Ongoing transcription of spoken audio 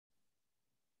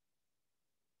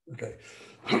Okay.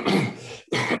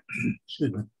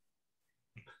 Excuse me.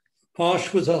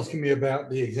 Harsh was asking me about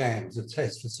the exams, the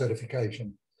test for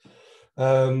certification.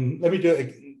 Let me do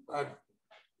it.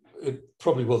 It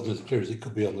probably wasn't as clear as it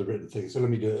could be on the written thing, so let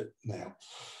me do it now.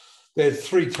 There's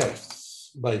 3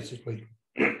 tests, basically.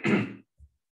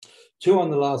 2 on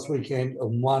the last weekend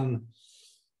and 1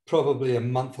 probably a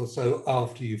month or so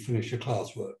after you finish your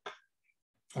classwork.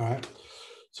 All right.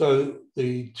 So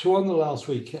the 2 on the last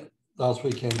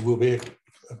weekend will be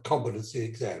a competency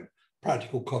exam,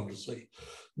 practical competency.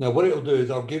 Now, what it'll do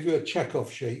is I'll give you a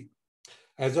check-off sheet.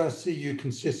 As I see you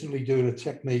consistently doing a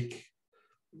technique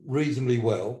reasonably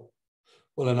well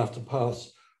enough to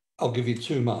pass, I'll give you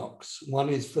 2 marks. 1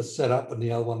 is for setup and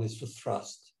the other 1 is for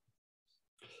thrust.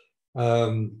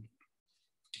 And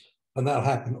that'll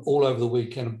happen all over the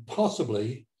weekend, and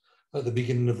possibly at the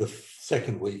beginning of the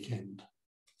 2nd weekend,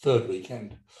 3rd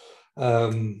weekend.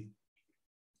 And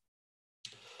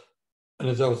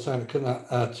as I was saying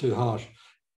to Harsh,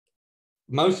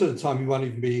 most of the time you won't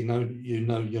even be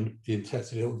you're being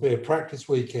tested. It'll be a practice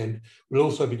weekend. We'll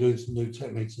also be doing some new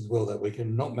techniques as well that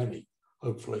weekend, not many,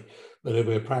 hopefully, but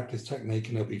it'll be a practice technique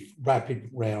and there'll be rapid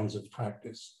rounds of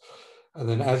practice. And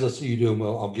then as I see you doing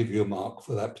well, I'll give you a mark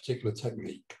for that particular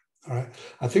technique. All right.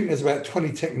 I think there's about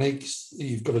 20 techniques that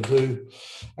you've got to do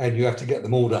and you have to get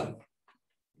them all done.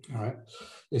 All right.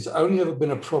 It's only ever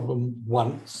been a problem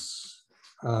once.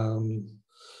 And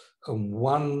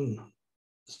 1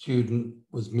 student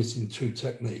was missing 2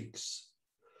 techniques.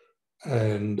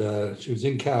 And she was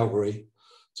in Calgary.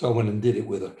 So I went and did it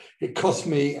with her. It cost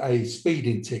me a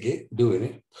speeding ticket doing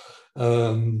it.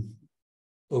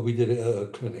 But we did it at a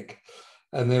clinic.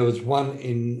 And there was 1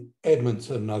 in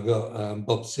Edmonton. I got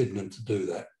Bob Sidman to do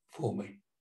that for me.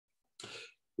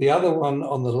 The other one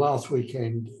on the last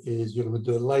weekend is you're going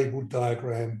to do a labeled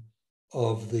diagram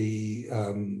of the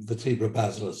vertebral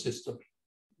basilar system.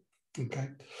 Okay.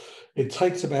 It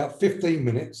takes about 15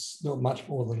 minutes, not much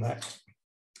more than that.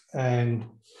 And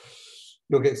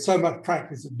you'll get so much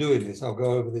practice at doing this. I'll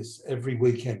go over this every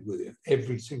weekend with you.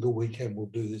 Every single weekend we'll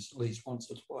do this at least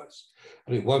once or twice.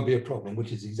 And it won't be a problem,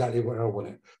 which is exactly what I want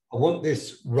it. I want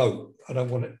this rote. I don't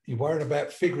want it, you're worried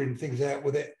about figuring things out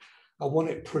with it. I want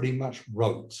it pretty much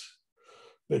rote.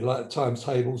 A bit like times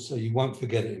tables, so you won't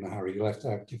forget it in a hurry. You'll have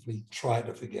to actively try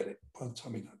to forget it by the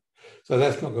time you know. So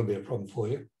that's not going to be a problem for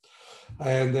you.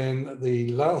 And then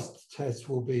the last test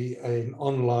will be an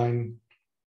online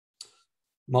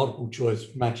multiple choice,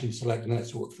 matching, selecting, that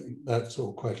sort of thing, that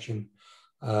sort of question.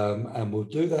 And we'll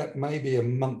do that maybe a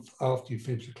month after you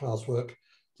finish your classwork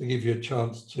to give you a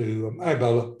chance to, hi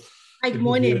Bola, good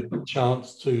morning. A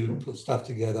chance to put stuff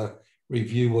together,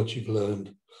 review what you've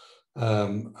learned,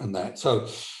 and that. So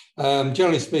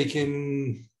generally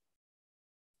speaking,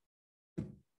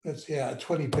 let's see, out of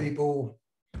 20 people,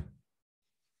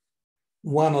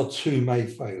 1 or 2 may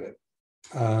fail it.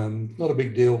 Not a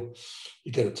big deal.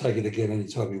 You get to take it again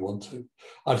anytime you want to.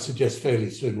 I'd suggest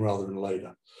fairly soon rather than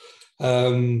later.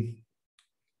 I've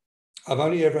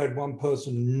only ever had 1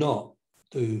 person not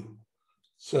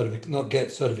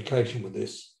get certification with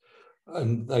this,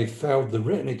 and they failed the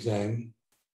written exam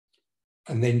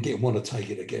and then didn't want to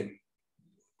take it again.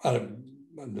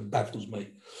 It baffles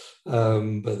me,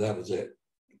 but that was it.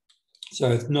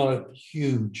 So it's not a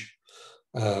huge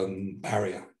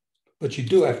barrier, but you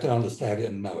do have to understand it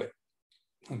and know it.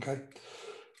 Okay,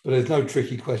 but there's no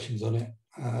tricky questions on it.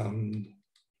 On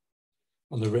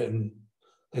the written,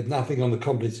 there's nothing on the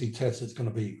competency test that's going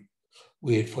to be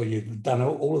weird for you. You've done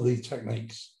all of these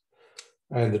techniques,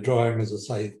 and the drawing, as I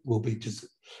say, will be just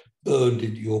burned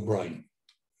into your brain.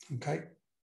 Okay.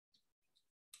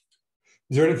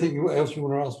 Is there anything else you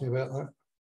want to ask me about that?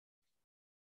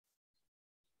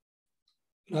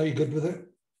 No, you good with it?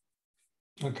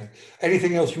 Okay.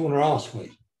 Anything else you want to ask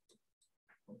me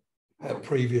at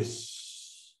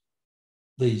previous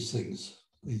these things,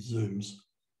 these Zooms?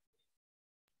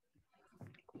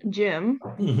 Jim,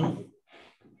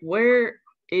 where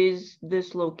is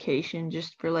this location,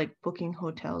 just for like booking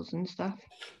hotels and stuff?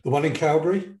 The one in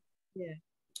Calgary? Yeah.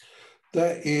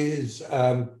 That is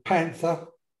Panther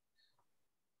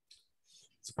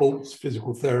Sports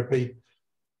Physical Therapy.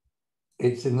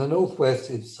 It's in the northwest.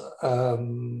 It's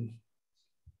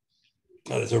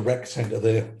there's a rec centre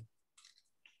there.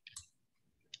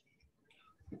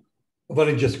 I've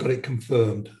only just got it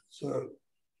confirmed, so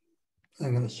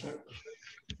hang on a sec.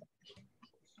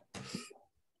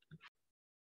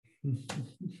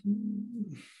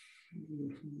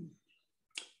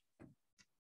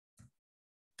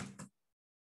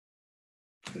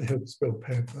 How to spell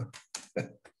Panther?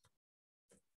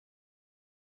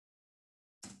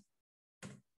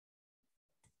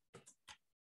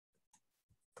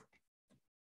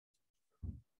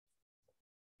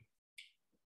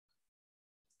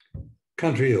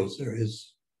 Country Hills, there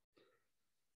is.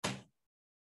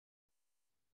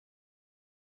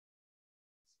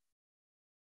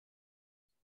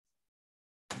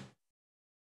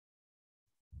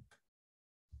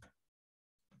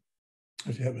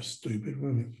 That was stupid,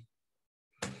 wasn't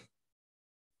it?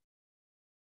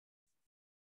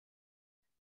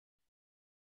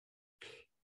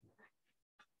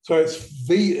 So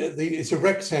it's a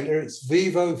rec centre. It's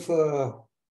Vivo for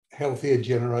Healthier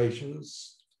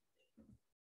Generations.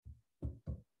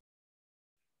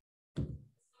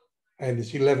 And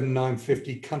it's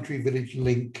 11950 Country Village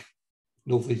Link,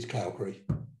 Northeast Calgary.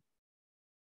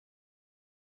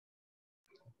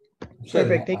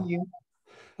 Perfect, thank you.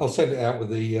 I'll send it out with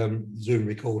the Zoom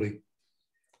recording.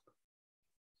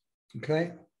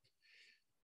 Okay.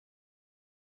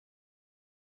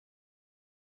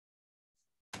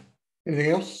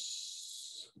 Anything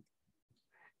else?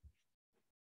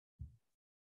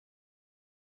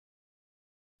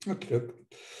 Okay.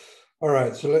 All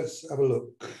right, so let's have a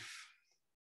look.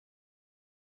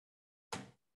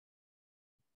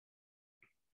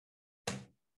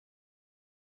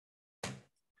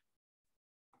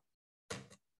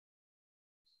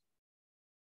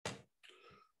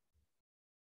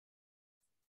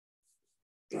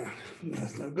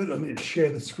 That's no good. I need to share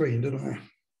the screen, don't I?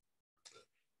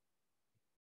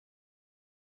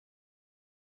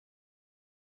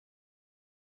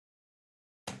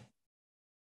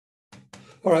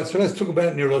 All right, so let's talk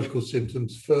about neurological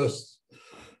symptoms first,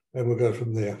 and we'll go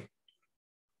from there.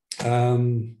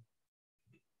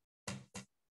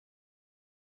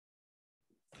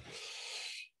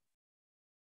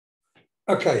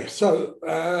 Okay, so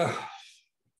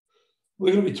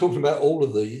we're going to be talking about all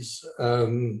of these,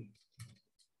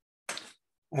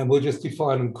 and we'll just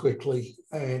define them quickly.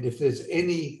 And if there's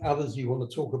any others you want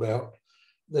to talk about,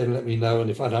 then let me know. And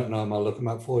if I don't know them, I'll look them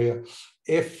up for you.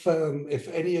 If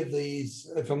any of these,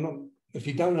 if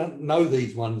you don't know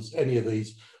these ones, any of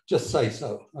these, just say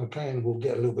so, okay? And we'll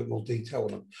get a little bit more detail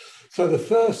on them. So the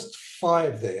first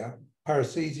 5 there,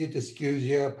 paresthesia,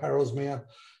 dysgeusia, parosmia,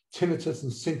 tinnitus,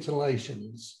 and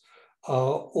scintillations,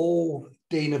 are all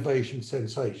denervation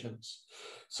sensations.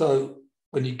 So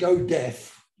when you go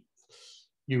deaf,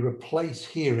 you replace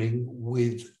hearing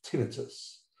with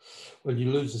tinnitus. When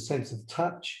you lose the sense of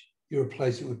touch, you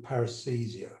replace it with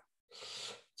paresthesia.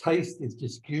 Taste is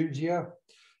dysgeusia,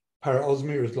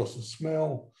 parosmia is loss of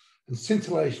smell, and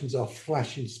scintillations are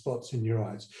flashing spots in your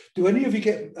eyes. Do any of you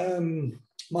get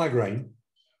migraine?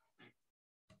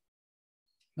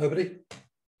 Nobody?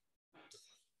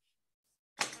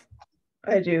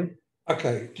 I do.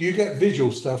 Okay, do you get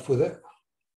visual stuff with it?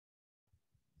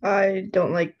 I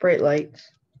don't like bright lights.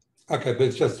 Okay, but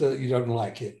it's just that you don't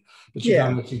like it. But you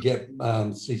don't actually get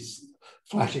see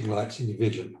flashing lights in your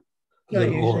vision.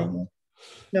 Not usually.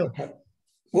 No. Okay.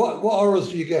 What auras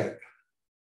do you get?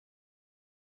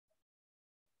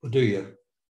 Or do you?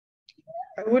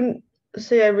 I wouldn't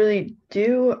say I really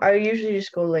do. I usually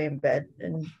just go lay in bed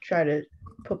and try to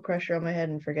put pressure on my head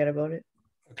and forget about it.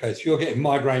 Okay, so you're getting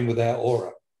migraine without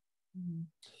aura.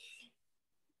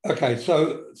 Okay,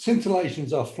 so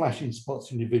scintillations are flashing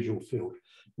spots in your visual field.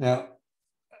 Now,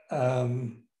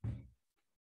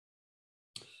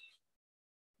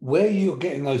 where you're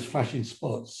getting those flashing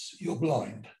spots, you're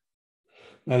blind.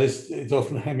 Now, this is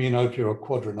often hemianopia or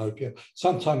quadranopia.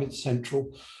 Sometimes it's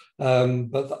central,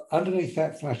 but underneath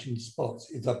that flashing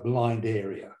spots is a blind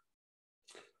area.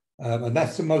 And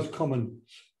that's the most common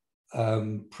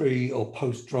pre or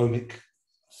post-dromic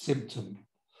symptom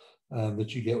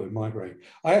that you get with migraine.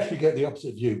 I actually get the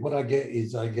opposite view. What I get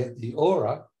is I get the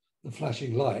aura, the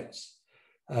flashing lights,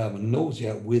 and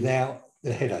nausea without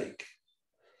the headache.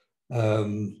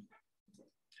 And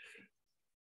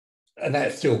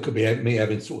that still could be me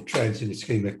having sort of transient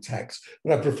ischemic attacks,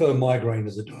 but I prefer migraine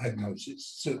as a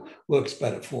diagnosis, so it works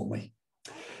better for me.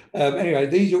 Anyway,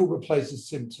 these all replace the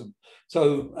symptom.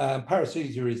 So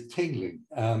paresthesia is tingling.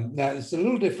 Now, it's a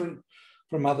little different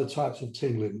from other types of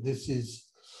tingling. This is,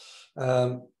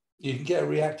 you can get a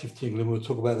reactive tingling, we'll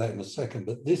talk about that in a second,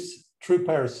 but this true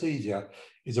paresthesia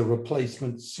is a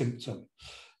replacement symptom.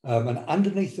 And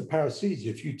underneath the paresthesia,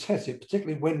 if you test it,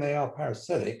 particularly when they are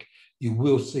parasitic, you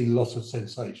will see loss of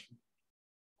sensation.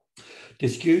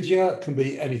 Dysgeusia can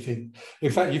be anything.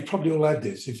 In fact, you've probably all had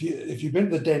this. If you've been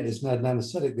to the dentist and had an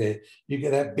anesthetic there, you get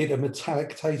that bit of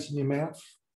metallic taste in your mouth.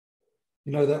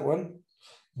 You know that one?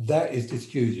 That is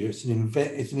dysgeusia.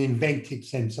 It's an invented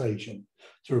sensation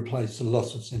to replace the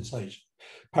loss of sensation.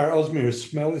 Parosmia is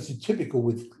smell. This is typical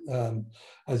with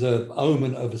as an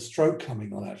omen of a stroke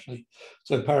coming on, actually.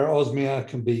 So parosmia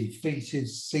can be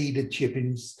feces, seeded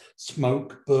chippings,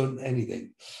 smoke, burnt,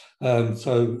 anything.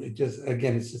 So it just,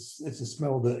 again, it's a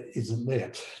smell that isn't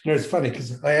there. You know, it's funny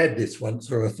because I had this once,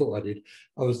 or I thought I did.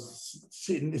 I was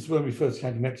sitting, this is when we first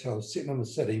came to Mexico, I was sitting on the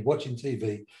settee watching TV,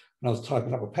 and I was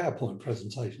typing up a PowerPoint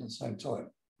presentation at the same time.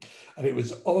 And it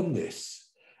was on this.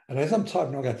 And as I'm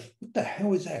typing, I go, what the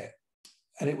hell is that?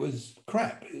 And it was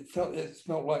crap. It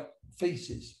smelled like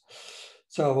feces.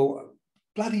 So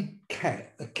bloody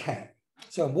cat, a cat.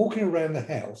 So I'm walking around the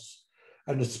house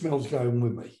and the smell's going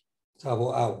with me. So I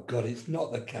thought, oh God, it's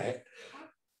not the cat.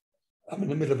 I'm in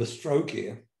the middle of a stroke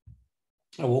here.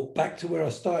 I walked back to where I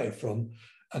started from,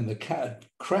 and the cat had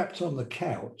crapped on the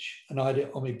couch, and I had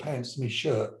it on my pants and my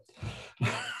shirt.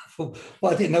 Well,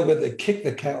 I didn't know whether to kick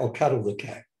the cat or cuddle the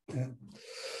cat. Yeah.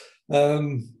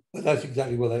 But that's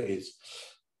exactly what that is.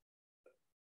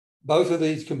 Both of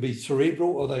these can be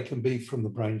cerebral or they can be from the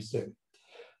brainstem.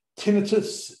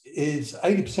 Tinnitus is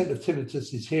 80% of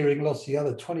tinnitus is hearing loss. The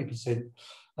other 20%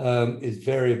 is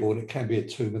variable, and it can be a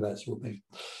tumor, that sort of thing.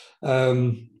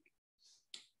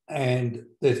 And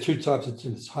there's two types of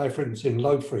tinnitus: high frequency and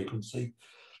low frequency,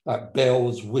 like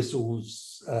bells,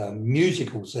 whistles,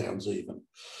 musical sounds even.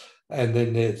 And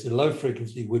then there's the low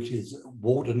frequency, which is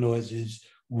water noises,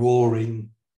 roaring,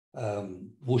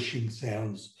 whooshing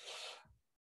sounds.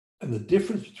 And the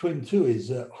difference between the two is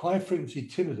that high frequency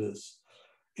tinnitus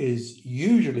is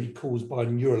usually caused by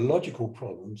neurological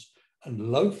problems,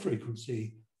 and low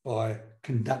frequency by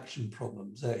conduction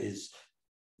problems, that is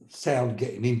sound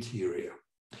getting into your ear.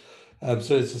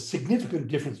 So there's a significant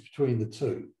difference between the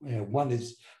two. You know,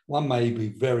 one may be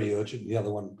very urgent, the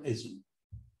other one isn't.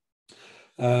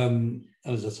 And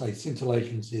as I say,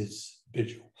 scintillations is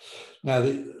visual. Now,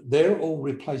 they're all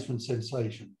replacement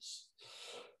sensations.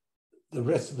 The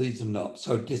rest of these are not.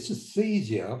 So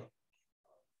dysesthesia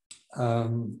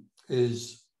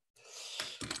is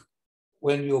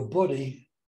when your body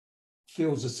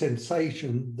feels a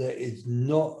sensation that is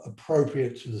not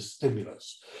appropriate to the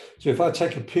stimulus. So if I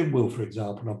take a pinwheel, for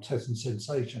example, and I'm testing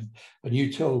sensation, and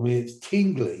you tell me it's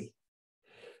tingly,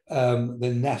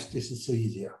 then that's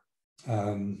dysesthesia.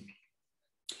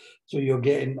 So you're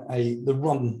getting the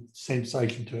wrong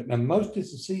sensation to it. Now, most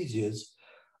dysesthesias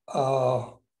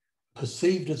are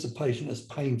perceived as a patient as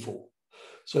painful.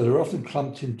 So they're often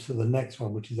clumped into the next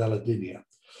one, which is allodynia.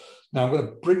 Now, I'm going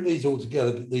to bring these all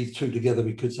together, these two together,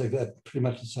 because they've had pretty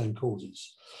much the same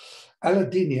causes.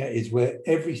 Allodynia is where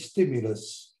every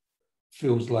stimulus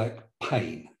feels like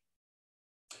pain.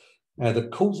 Now, the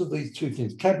cause of these two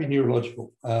things can be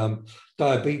neurological.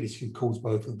 Diabetes can cause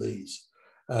both of these.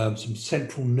 Some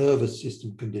central nervous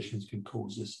system conditions can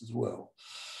cause this as well.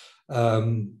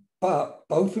 But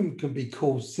both of them can be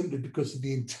caused simply because of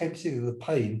the intensity of the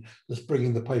pain that's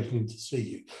bringing the patient in to see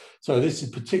you. So this is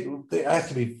particular, it has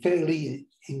to be fairly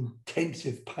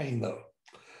intensive pain though.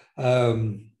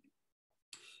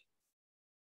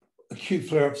 Acute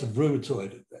flare-ups of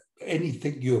rheumatoid,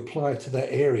 anything you apply to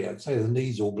that area, say the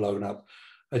knee's all blown up,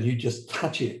 and you just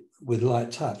touch it with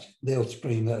light touch, they'll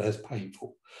scream that as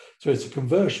painful. So it's a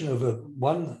conversion of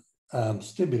one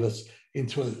stimulus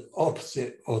into an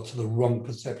opposite or to the wrong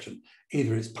perception.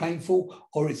 Either it's painful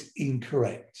or it's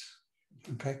incorrect.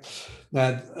 Okay.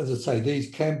 Now, as I say, these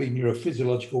can be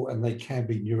neurophysiological and they can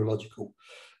be neurological.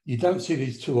 You don't see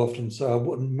these too often, so I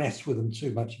wouldn't mess with them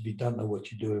too much if you don't know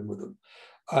what you're doing with them.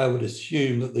 I would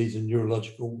assume that these are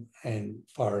neurological and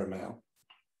fire them out.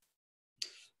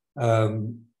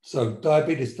 So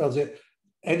diabetes does it.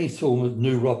 Any form of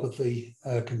neuropathy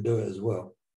can do it as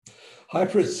well.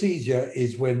 Hyperesthesia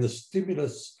is when the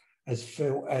stimulus has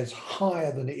felt as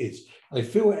higher than it is. They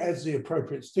feel it as the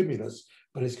appropriate stimulus,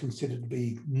 but it's considered to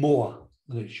be more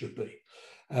than it should be.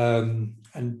 And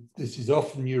this is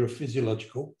often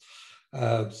neurophysiological.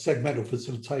 Segmental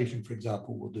facilitation, for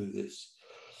example, will do this.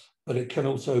 But it can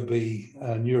also be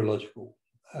neurological.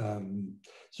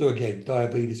 So again,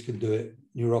 diabetes can do it,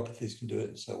 neuropathies can do it,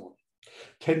 and so on.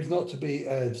 Tends not to be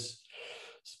as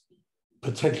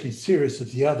potentially serious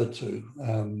as the other two,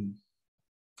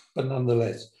 but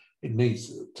nonetheless, it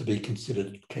needs to be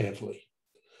considered carefully.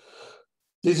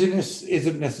 Dizziness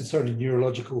isn't necessarily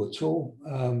neurological at all.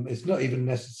 It's not even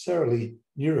necessarily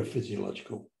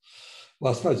neurophysiological.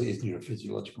 Well, I suppose it is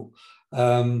neurophysiological.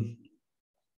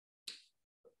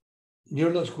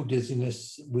 Neurological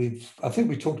dizziness, I think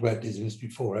we talked about dizziness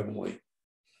before, haven't we?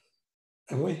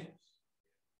 Have we?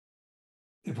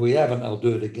 If we haven't, I'll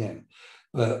do it again.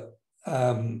 But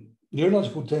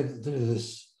neurological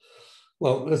dizziness,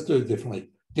 well, let's do it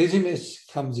differently. Dizziness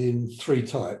comes in three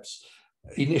types,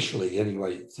 initially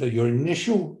anyway. So your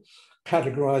initial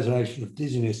categorization of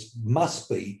dizziness must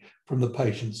be from the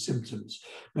patient's symptoms.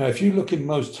 Now, if you look in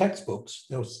most textbooks,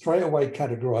 they'll straight away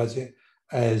categorize it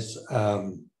as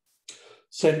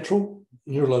central,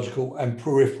 neurological, and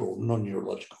peripheral,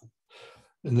 non-neurological.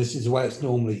 And this is the way it's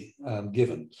normally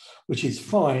given, which is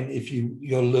fine if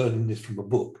you're learning this from a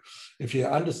book. If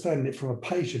you're understanding it from a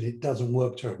patient, it doesn't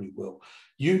work terribly well.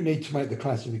 You need to make the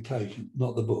classification,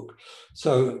 not the book.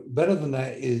 So better than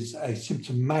that is a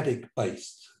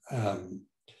symptomatic-based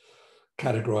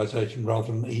categorization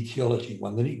rather than an etiology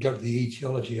one. Then you go to the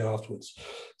etiology afterwards.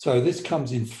 So this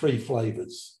comes in 3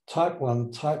 flavors: type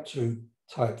 1, type 2,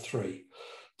 type 3.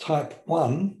 Type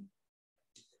 1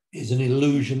 is an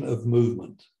illusion of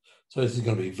movement. So this is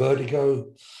going to be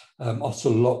vertigo,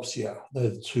 oscillopsia. They're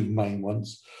the 2 main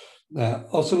ones. Now,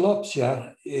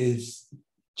 oscillopsia is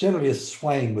generally a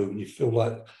swaying movement. You feel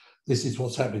like this is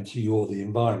what's happening to you or the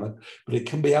environment, but it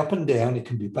can be up and down, it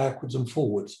can be backwards and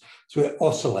forwards. So it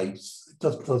oscillates.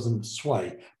 It doesn't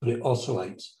sway, but it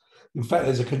oscillates. In fact,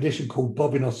 there's a condition called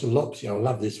bobbing oscillopsia. I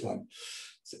love this one.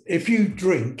 So if you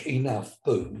drink enough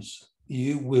booze,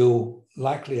 you will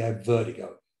likely have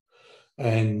vertigo.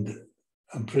 And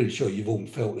I'm pretty sure you've all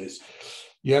felt this.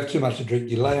 You have too much to drink,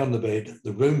 you lay on the bed,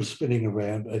 the room's spinning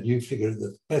around, and you figure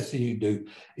the best thing you can do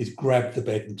is grab the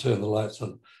bed and turn the lights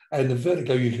on. And the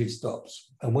vertigo usually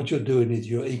stops. And what you're doing is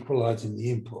you're equalizing the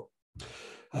input.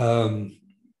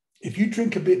 If you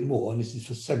drink a bit more, and this is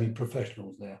for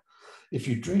semi-professionals now, if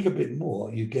you drink a bit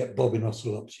more, you get bobbing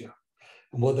oscillopsia.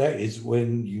 And what that is,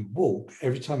 when you walk,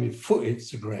 every time your foot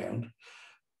hits the ground,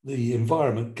 the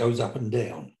environment goes up and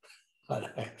down.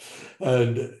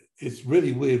 And it's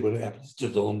really weird when it happens.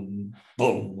 Just on,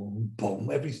 boom, boom,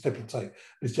 every step you take.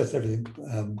 It's just everything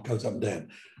goes up and down.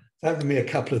 It's happened to me a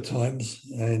couple of times,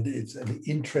 and it's an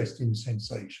interesting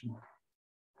sensation.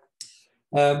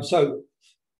 So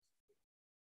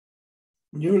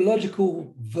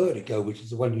neurological vertigo, which is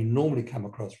the one you normally come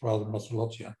across rather than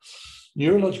oscillopsia,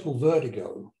 neurological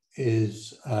vertigo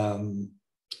is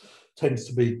tends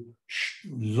to be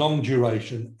long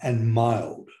duration and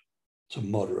mild to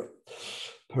moderate.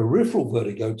 Peripheral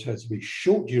vertigo tends to be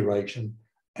short duration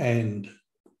and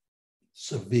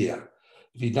severe.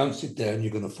 If you don't sit down,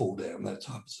 you're going to fall down, that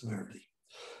type of severity.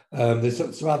 There's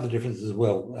some other differences as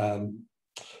well.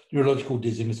 Neurological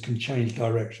dizziness can change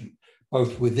direction,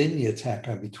 both within the attack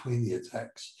and between the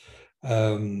attacks.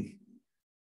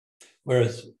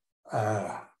 Whereas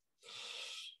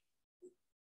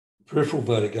peripheral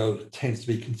vertigo tends to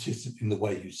be consistent in the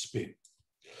way you spin.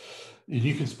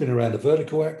 You can spin around a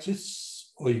vertical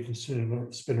axis, or you can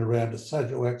spin around a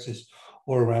sagittal axis,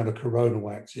 or around a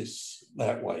coronal axis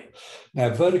that way.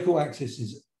 Now, vertical axis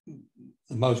is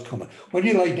the most common. When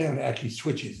you lay down, it actually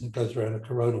switches and it goes around a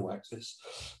coronal axis.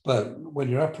 But when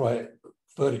you're upright,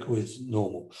 vertical is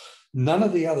normal. None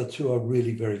of the other 2 are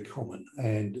really very common.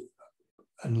 And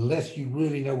unless you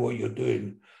really know what you're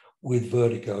doing with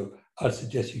vertigo, I'd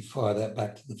suggest you fire that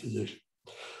back to the physician.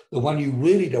 The one you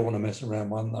really don't want to mess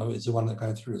around on, though, is the one that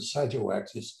goes through the sagittal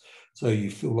axis. So you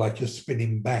feel like you're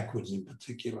spinning backwards in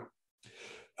particular.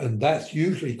 And that's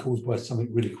usually caused by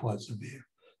something really quite severe.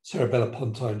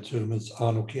 Cerebellopontine tumors,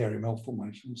 Arnold-Chiari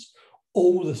malformations,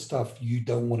 all the stuff you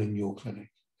don't want in your clinic.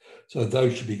 So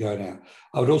those should be going out.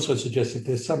 I would also suggest if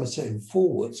there's somersaulting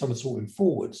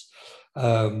forwards,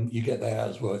 you get that out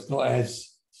as well. It's not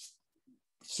as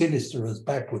sinister as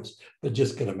backwards, but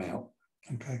just get them out,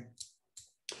 okay?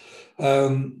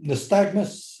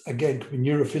 Nystagmus, again, could be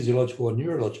neurophysiological or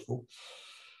neurological.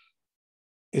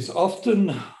 It's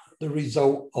often the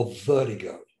result of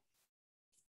vertigo.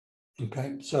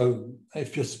 Okay, so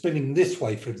if you're spinning this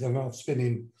way, for example, I'm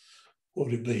spinning, what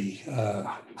would it be,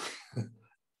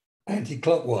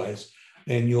 anti-clockwise,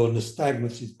 then your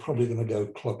nystagmus is probably going to go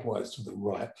clockwise to the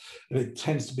right, and it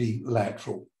tends to be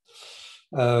lateral.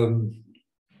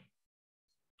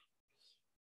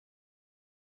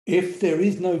 If there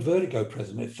is no vertigo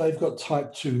present, if they've got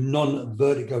type 2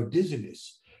 non-vertigo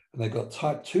dizziness, and they've got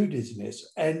type 2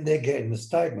 dizziness, and they're getting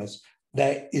nystagmus,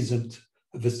 that isn't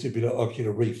a vestibular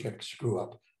ocular reflex screw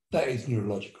up. That is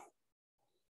neurological.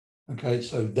 Okay,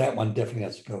 so that one definitely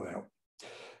has to go out.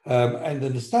 And the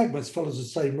nystagmus follows the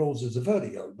same rules as the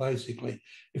vertigo. Basically,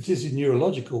 if this is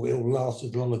neurological, it will last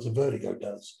as long as the vertigo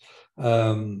does.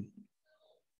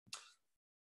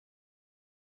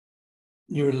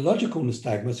 Neurological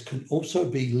nystagmus can also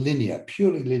be linear,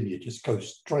 purely linear, just go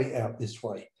straight out this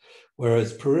way.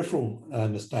 Whereas peripheral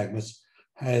nystagmus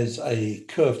has a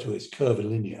curve to it, it's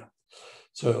curvilinear.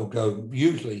 So it'll go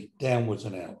usually downwards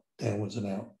and out, downwards and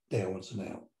out, downwards and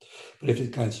out. But if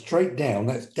it's going straight down,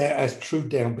 that's true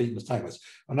downbeat nystagmus.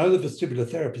 I know the vestibular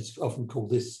therapists often call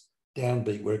this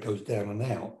downbeat where it goes down and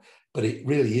out, but it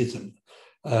really isn't.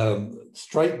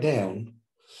 Straight down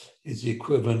is the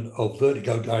equivalent of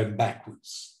vertigo going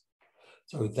backwards.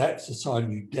 So that's a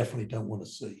sign you definitely don't want to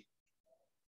see.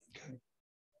 Okay.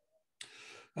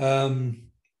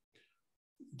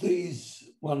 These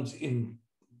ones in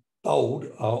bold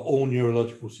are all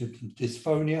neurological symptoms.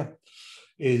 Dysphonia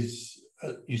is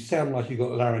you sound like you've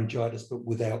got laryngitis, but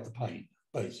without the pain,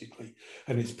 basically.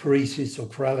 And it's paresis or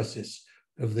paralysis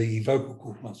of the vocal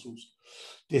cord muscles.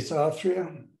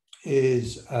 Dysarthria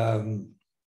is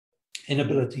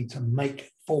inability to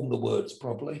form the words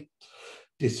properly.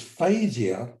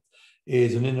 Dysphasia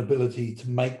is an inability to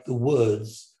make the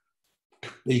words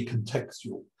be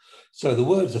contextual. So the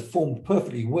words are formed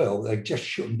perfectly well, they just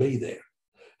shouldn't be there.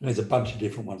 And there's a bunch of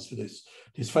different ones for this.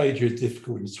 Dysphagia is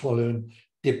difficult in swallowing.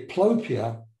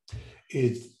 Diplopia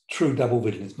is true double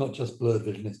vision. It's not just blurred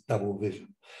vision, it's double vision.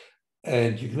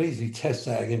 And you can easily test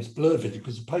that against blurred vision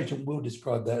because the patient will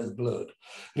describe that as blurred.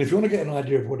 And if you want to get an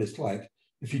idea of what it's like,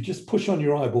 if you just push on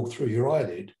your eyeball through your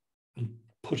eyelid and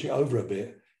push it over a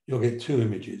bit, you'll get two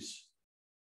images.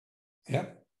 Yeah.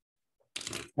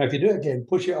 Now, if you do it again,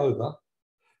 push it over,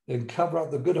 then cover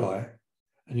up the good eye,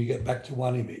 and you get back to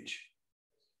one image.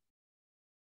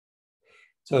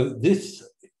 So this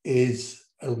is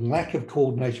a lack of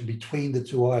coordination between the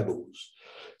two eyeballs.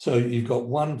 So you've got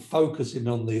one focusing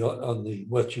on the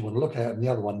what you want to look at and the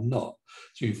other one not.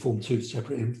 So you form two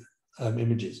separate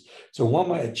images. So one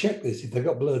way to check this, if they've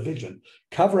got blurred vision,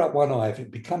 cover up one eye. If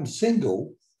it becomes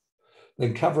single,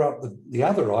 then cover up the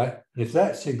other eye. And if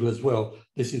that's single as well,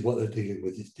 this is what they're dealing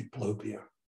with, is diplopia.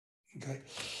 Okay.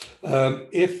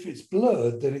 If it's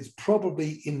blurred, then it's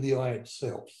probably in the eye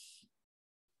itself.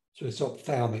 So it's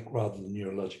ophthalmic rather than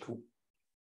neurological.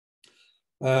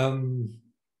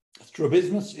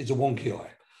 Strabismus is a wonky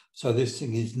eye. So this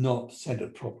thing is not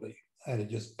centered properly and it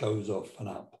just goes off and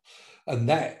up. And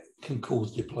that can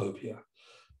cause diplopia.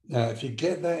 Now, if you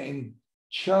get that in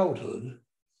childhood,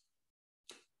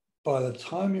 by the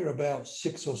time you're about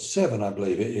 6 or 7, I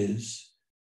believe it is,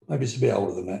 maybe it's a bit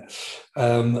older than that,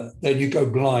 then you go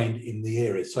blind in the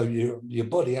area. So your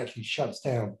body actually shuts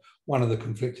down one of the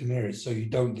conflicting areas, so you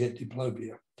don't get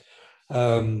diplopia.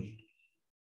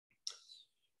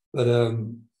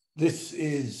 This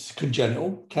is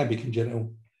congenital, can be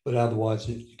congenital, but otherwise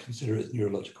you consider it as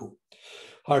neurological.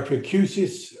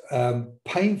 Hyperacusis,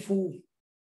 painful.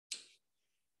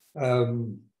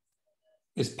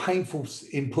 It's painful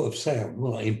input of sound,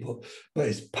 well, not input, but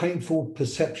it's painful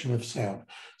perception of sound.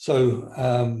 So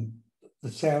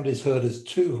the sound is heard as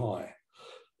too high,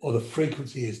 or the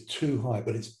frequency is too high,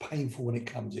 but it's painful when it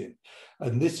comes in.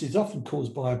 And this is often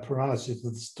caused by a paralysis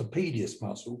of the stapedius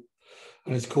muscle,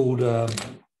 and it's called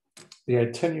the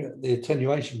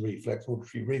attenuation reflex,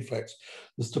 auditory reflex.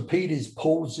 The stapedius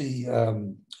pulls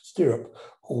the stirrup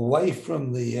away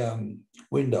from the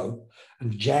window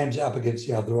and jams it up against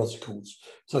the other ossicles,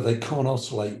 so they can't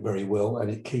oscillate very well, and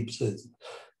it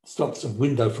stops the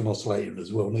window from oscillating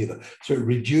as well neither. So it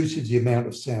reduces the amount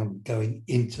of sound going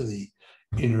into the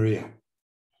inner ear.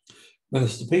 When the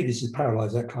stapedius is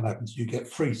paralyzed, that kind of happens. You get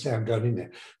free sound going in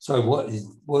there. So what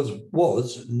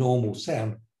was normal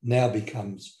sound now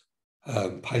becomes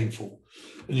painful.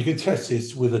 And you can test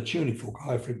this with a tuning fork,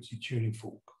 high frequency tuning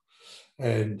fork.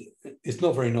 And it's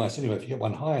not very nice anyway. If you get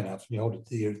one high enough and you hold it to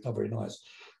the ear, it's not very nice.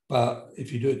 But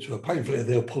if you do it to a painful ear,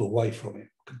 they'll pull away from it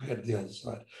compared to the other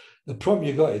side. The problem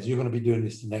you've got is you're going to be doing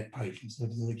this to neck patients. And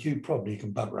if there's an acute problem, you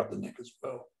can bugger up the neck as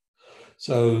well.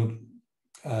 So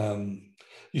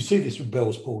you see this with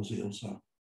Bell's palsy also.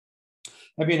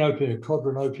 Hemianopia and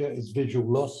quadranopia is visual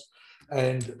loss.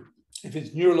 And if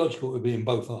it's neurological, it would be in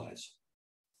both eyes,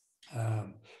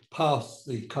 past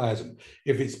the chiasm.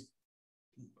 If it's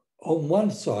on one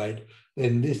side,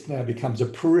 then this now becomes a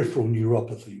peripheral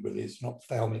neuropathy, really. It's an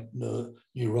ophthalmic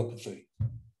neuropathy.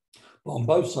 But on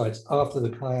both sides, after the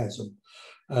chiasm,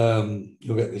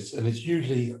 you'll get this, and it's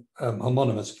usually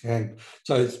homonymous.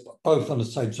 So it's both on the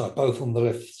same side, both on the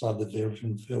left side of the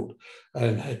vision field,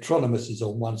 and heteronymous is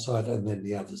on one side and then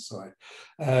the other side.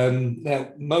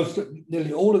 Now,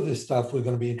 nearly all of this stuff we're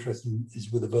going to be interested in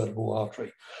is with the vertebral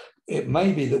artery. It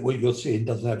may be that what you're seeing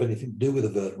doesn't have anything to do with the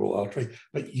vertebral artery,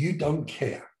 but you don't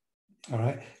care. All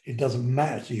right, it doesn't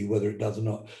matter to you whether it does or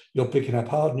not. You're picking up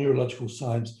hard neurological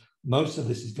signs. Most of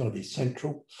this is going to be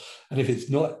central. And if it's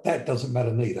not, that doesn't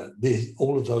matter neither.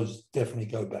 All of those definitely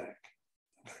go back,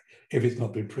 okay, if it's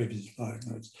not been previously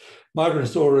diagnosed. Migraine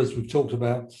disorder, as we've talked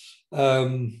about,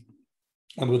 and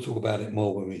we'll talk about it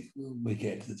more when we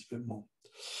get into this a bit more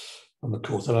on the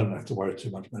course. I don't have to worry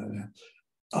too much about it now.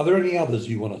 Are there any others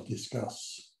you want to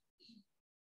discuss?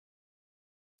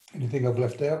 Anything I've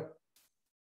left out?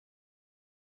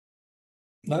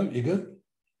 No, you're good.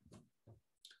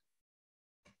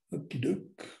 Okie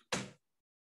doke.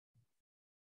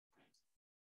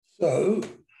 So,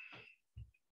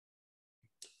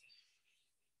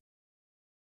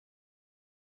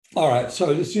 all right,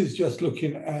 so this is just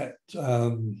looking at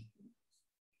the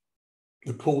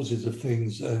causes of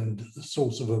things and the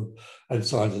source of them and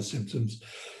signs and symptoms.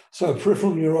 So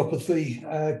peripheral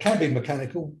neuropathy can be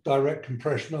mechanical, direct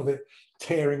compression of it,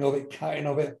 tearing of it, cutting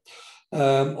of it,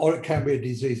 or it can be a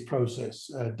disease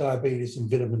process. Diabetes and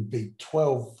vitamin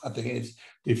B12, I think it is,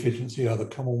 deficiency are the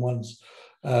common ones.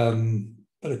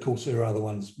 But of course, there are other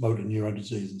ones, motor neuron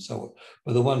disease and so on.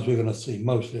 But the ones we're going to see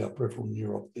mostly are peripheral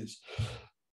neuropathies.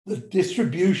 The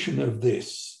distribution of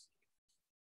this,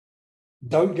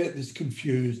 don't get this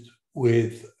confused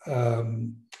with a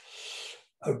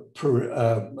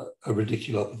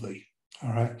radiculopathy,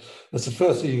 all right? That's the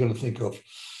first thing you're going to think of.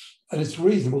 And it's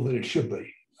reasonable that it should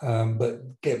be,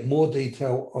 but get more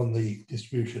detail on the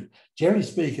distribution. Generally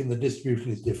speaking, the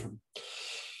distribution is different.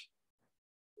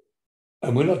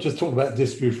 And we're not just talking about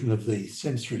distribution of the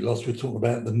sensory loss, we're talking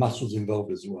about the muscles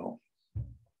involved as well.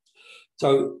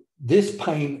 So this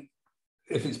pain,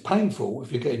 if it's painful,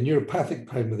 if you get neuropathic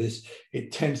pain with this,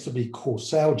 it tends to be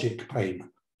corsalgic pain,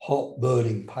 hot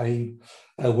burning pain,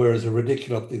 whereas a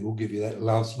radiculopathy will give you that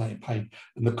lancinating pain.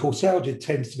 And the corsalgia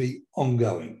tends to be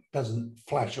ongoing, doesn't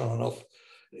flash on and off,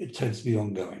 it tends to be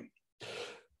ongoing.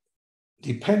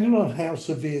 Depending on how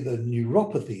severe the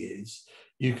neuropathy is,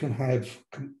 you can have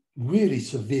really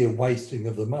severe wasting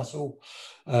of the muscle,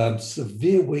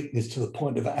 severe weakness to the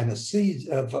point of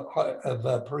anesthesia, of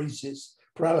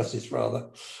paralysis rather,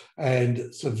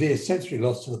 and severe sensory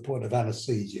loss to the point of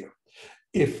anesthesia,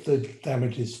 if the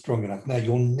damage is strong enough. Now,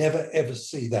 you'll never ever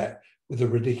see that with a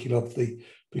radiculopathy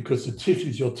because the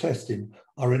tissues you're testing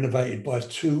are innervated by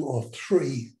 2 or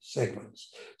 3 segments.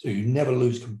 So you never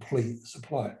lose complete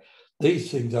supply.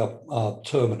 These things are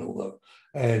terminal though,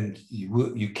 and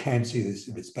you can see this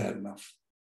if it's bad enough.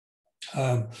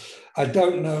 I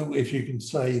don't know if you can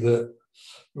say that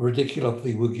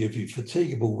radiculopathy will give you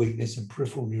fatigable weakness, and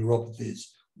peripheral neuropathies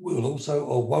will also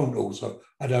or won't also.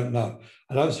 I don't know.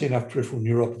 I don't see enough peripheral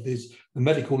neuropathies. The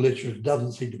medical literature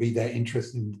doesn't seem to be that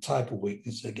interested in the type of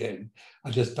weakness again.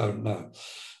 I just don't know.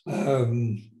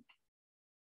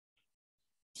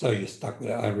 So you're stuck with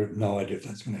that. I have no idea if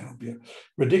that's going to help you.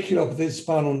 Radiculopathy,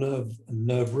 spinal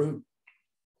nerve root.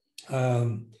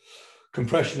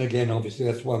 Compression, again, obviously,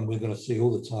 that's one we're going to see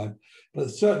all the time.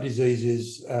 But certain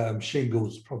diseases,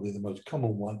 shingles is probably the most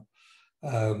common one.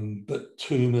 But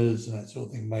tumors and that sort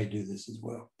of thing may do this as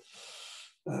well.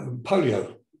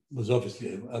 Polio was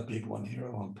obviously a big one here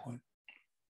at one point.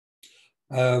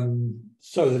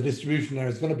 So the distribution there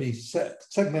is going to be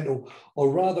segmental,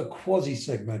 or rather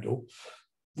quasi-segmental.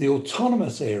 The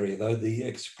autonomous area, though, the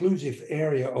exclusive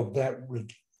area of that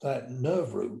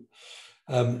nerve root,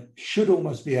 should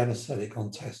almost be anesthetic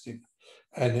on testing,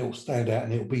 and it will stand out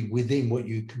and it will be within what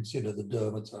you consider the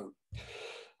dermatome.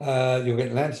 You'll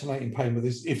get lancinating pain with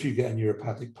this if you get a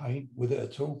neuropathic pain with it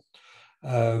at all.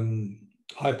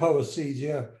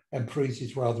 Hypoesthesia and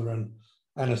paresis rather than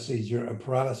anesthesia and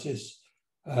paralysis,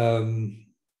 and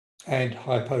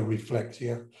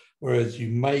hyporeflexia, whereas you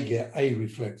may get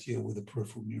areflexia with a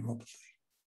peripheral neuropathy.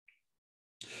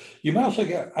 You may also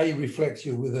get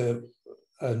areflexia with a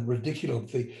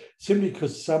radiculopathy simply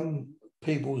because some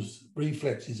people's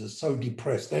reflexes are so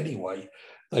depressed anyway,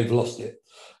 they've lost it.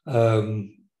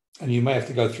 And you may have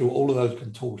to go through all of those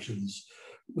contortions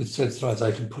with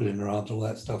sensitization, put in their arms, all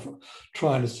that stuff,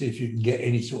 trying to see if you can get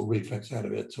any sort of reflex out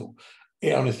of it at all.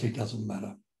 It honestly doesn't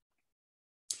matter.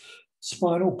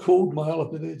 Spinal cord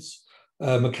myelopathies,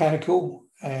 mechanical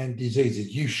and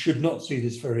diseases. You should not see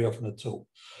this very often at all.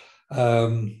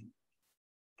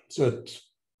 So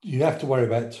you have to worry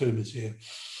about tumors here.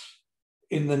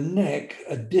 In the neck,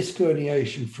 a disc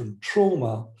herniation from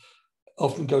trauma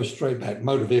often goes straight back.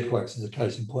 Motor vehicle accident is a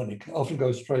case in point. It often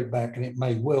goes straight back and it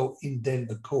may well indent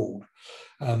the cord.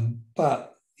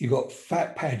 But you've got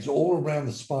fat pads all around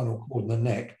the spinal cord and the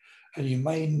neck, and you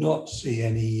may not see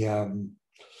any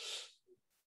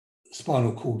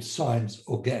spinal cord signs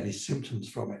or get any symptoms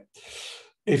from it.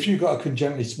 If you've got a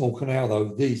congenitally small canal,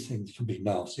 though, these things can be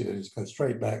nasty. They just go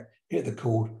straight back, hit the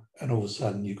cord, and all of a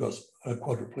sudden you've got a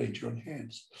quadriplegia on your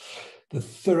hands. The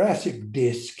thoracic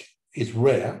disc is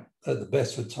rare at the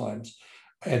best of times,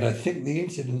 and I think the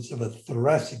incidence of a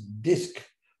thoracic disc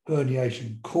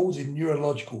herniation causing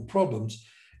neurological problems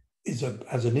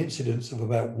has an incidence of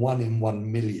about 1 in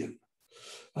 1 million.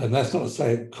 And that's not to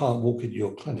say it can't walk into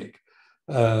your clinic,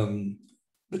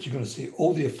 but you're going to see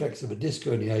all the effects of a disc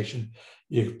herniation.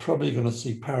 You're probably going to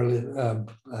see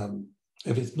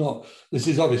If it's not, this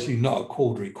is obviously not a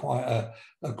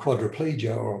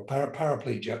quadriplegia or a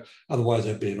paraplegia, otherwise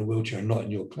they'd be in a wheelchair and not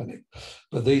in your clinic.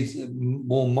 But these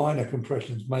more minor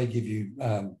compressions may give you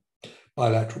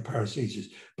bilateral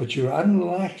paresthesias, but you're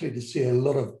unlikely to see a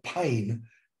lot of pain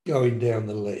going down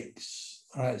the legs.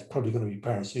 All right, it's probably going to be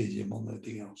paresthesia more than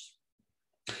anything else.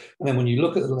 And then when you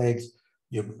look at the legs,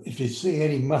 if you see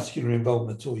any muscular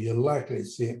involvement at all, you're likely to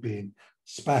see it being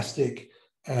spastic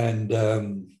and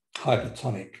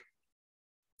hypertonic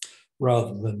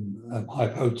rather than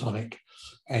hypotonic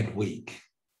and weak.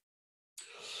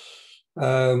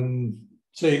 So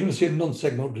you're going to see a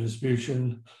non-segmental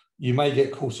distribution. You may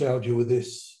get coursalgia with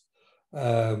this.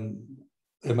 There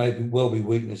may well be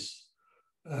weakness.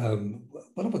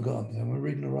 What have I got on there? Am I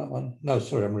reading the right one? No,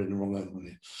 sorry, I'm reading the wrong one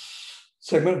here.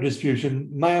 Segmental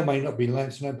distribution may or may not be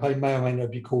lancinant pain, may or may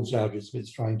not be coursalgia. It's a bit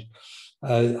strange.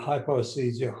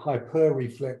 Hypoesthesia,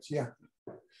 hyperreflexia,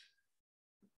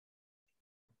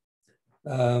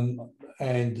 and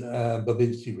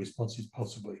Babinski responses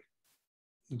possibly.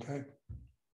 Okay.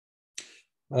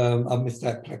 I missed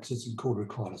that plexus and cord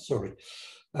recliner, sorry.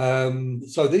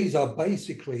 So these are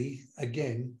basically,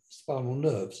 again, spinal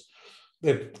nerves.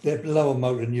 They're lower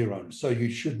motor neurons, so you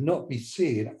should not be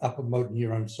seeing upper motor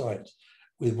neuron sites,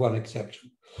 with one exception.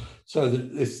 So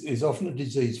this is often a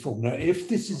disease form. Now, if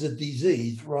this is a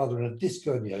disease rather than a disc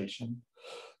herniation,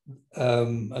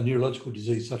 a neurological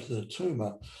disease such as a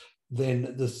tumor,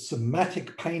 then the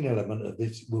somatic pain element of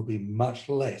this will be much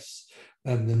less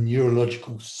than the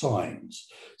neurological signs.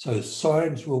 So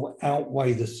signs will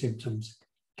outweigh the symptoms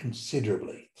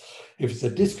considerably. If it's a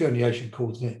disc herniation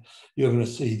causing it, you're going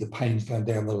to see the pains going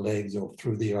down the legs or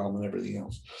through the arm and everything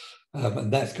else.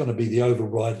 And that's going to be the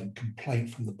overriding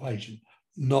complaint from the patient,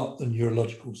 not the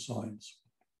neurological signs.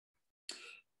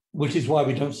 Which is why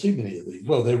we don't see many of these.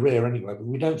 Well, they're rare anyway, but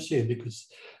we don't see them because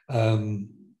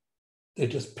they're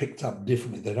just picked up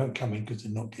differently. They don't come in because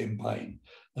they're not getting pain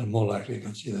and more likely to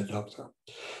go see their doctor.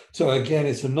 So again,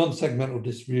 it's a non-segmental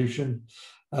distribution.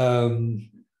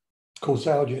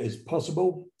 Coursalgia is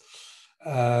possible.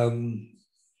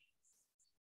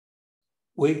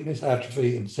 Weakness,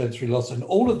 atrophy, and sensory loss. And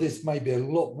all of this may be a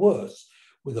lot worse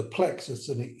with a plexus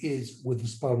than it is with the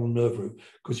spinal nerve root,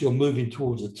 because you're moving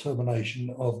towards a termination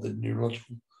of the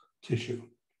neurological tissue.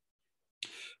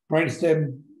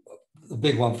 Brainstem, the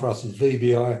big one for us is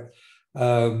VBI.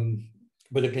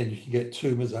 But again, you can get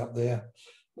tumors up there.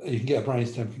 You can get a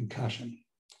brainstem concussion.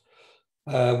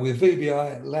 With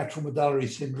VBI, lateral medullary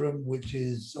syndrome, which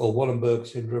is, or Wallenberg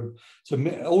syndrome. So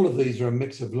all of these are a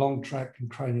mix of long tract and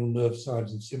cranial nerve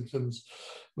signs and symptoms,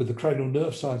 with the cranial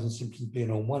nerve signs and symptoms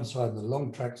being on one side and the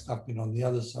long tract stuff being on the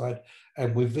other side.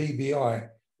 And with VBI,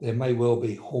 there may well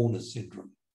be Horner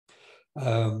syndrome.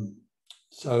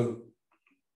 So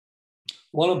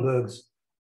Wallenberg's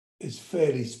is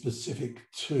fairly specific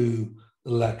to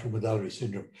the lateral medullary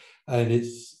syndrome. And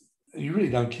you really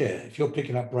don't care. If you're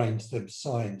picking up brainstem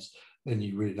signs, then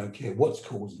you really don't care what's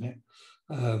causing it.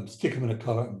 Stick them in a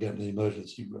collar and get them to the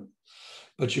emergency room.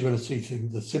 But you're going to see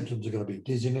the symptoms are going to be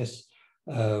dizziness.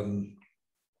 You're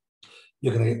going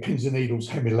to get pins and needles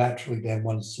hemilaterally down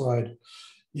one side.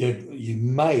 You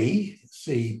may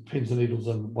see pins and needles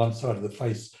on one side of the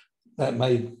face.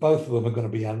 Both of them are going to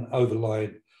be an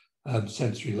overlying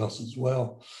sensory loss as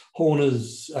well.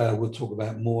 Horner's, we'll talk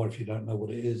about more. If you don't know what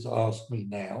it is, ask me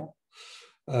now.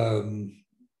 And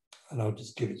I'll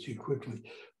just give it to you quickly.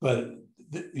 But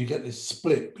you get this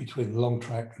split between long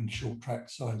tract and short tract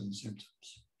signs and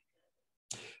symptoms.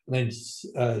 And then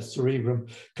cerebrum.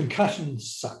 Concussion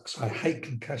sucks. I hate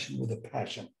concussion with a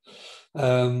passion.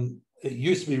 It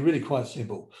used to be really quite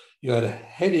simple. You had a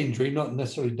head injury, not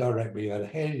necessarily direct, but you had a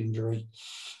head injury.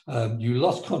 You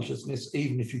lost consciousness,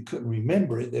 even if you couldn't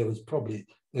remember it, there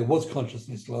was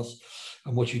consciousness loss.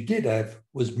 And what you did have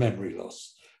was memory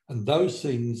loss. And those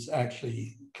things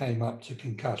actually came up to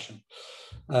concussion.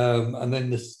 And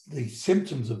then the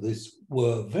symptoms of this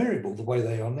were variable the way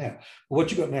they are now. But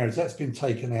what you've got now is that's been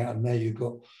taken out, and now you've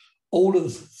got all of the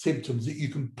symptoms that you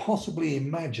can possibly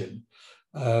imagine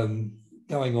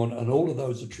going on, and all of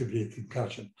those attributed to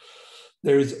concussion.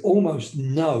 There is almost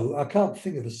I can't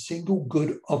think of a single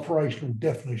good operational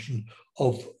definition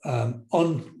of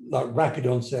rapid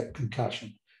onset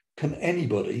concussion. Can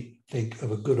anybody think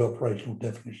of a good operational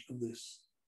definition of this?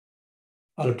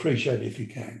 I'd appreciate it if you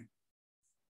can.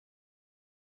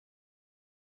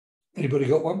 Anybody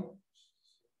got one?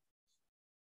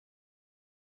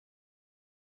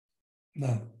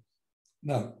 No.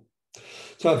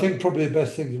 So I think probably the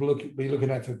best thing to be looking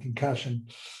at for concussion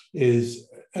is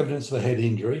evidence of a head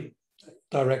injury,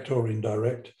 direct or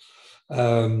indirect.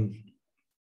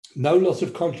 No loss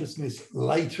of consciousness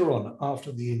later on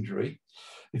after the injury.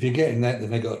 If you're getting that, then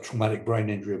they've got a traumatic brain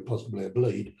injury and possibly a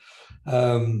bleed.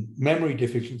 Memory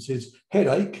deficiencies,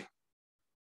 headache,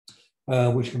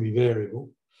 which can be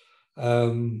variable.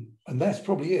 And that's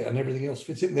probably it, and everything else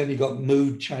fits in. Then you've got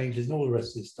mood changes and all the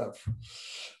rest of this stuff.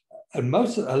 And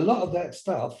a lot of that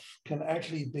stuff can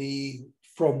actually be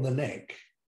from the neck,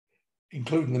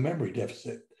 including the memory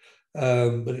deficit.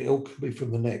 But it all could be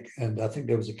from the neck. And I think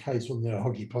there was a case on there, a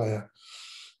hockey player,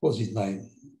 what was his name?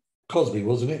 Cosby,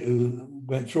 wasn't it? Who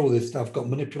went through all this stuff, got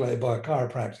manipulated by a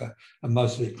chiropractor, and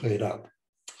most of it cleared up.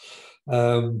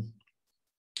 The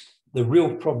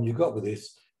real problem you've got with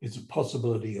this is the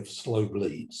possibility of slow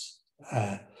bleeds.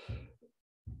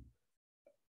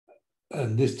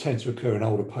 And this tends to occur in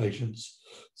older patients.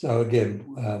 So again,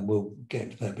 we'll get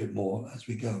into that a bit more as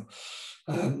we go.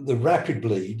 The rapid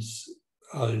bleeds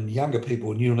are in younger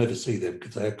people, and you'll never see them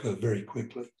because they occur very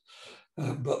quickly.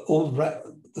 But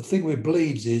the thing with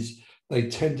bleeds is they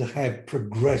tend to have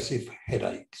progressive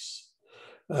headaches.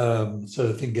 So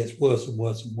the thing gets worse and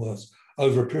worse and worse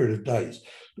over a period of days.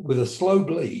 With a slow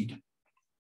bleed,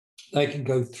 they can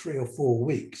go 3 or 4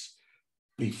 weeks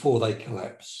before they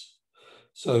collapse.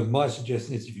 So my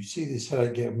suggestion is if you see this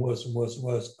headache getting worse and worse and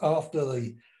worse, after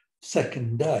the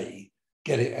second day,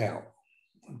 get it out.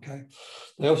 Okay.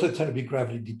 They also tend to be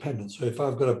gravity dependent. So if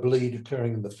I've got a bleed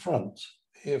occurring in the front,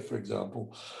 here, for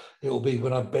example, it will be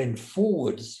when I bend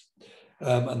forwards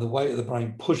and the weight of the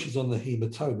brain pushes on the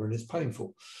hematoma and it's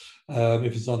painful.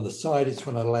 If it's on the side, it's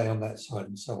when I lay on that side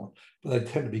and so on. But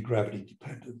they tend to be gravity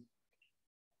dependent.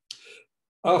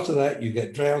 After that, you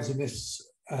get drowsiness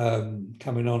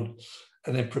coming on,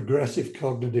 and then progressive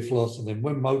cognitive loss. And then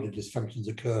when motor dysfunctions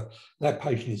occur, that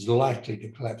patient is likely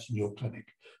to collapse in your clinic.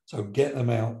 So get them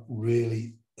out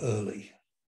really early.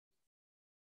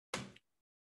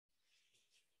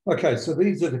 Okay, so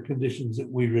these are the conditions that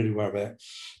we really worry about.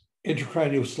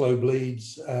 Intracranial slow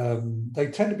bleeds, they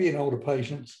tend to be in older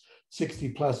patients, 60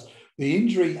 plus. The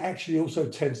injury actually also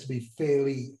tends to be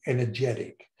fairly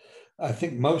energetic. I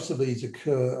think most of these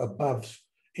occur above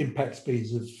impact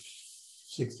speeds of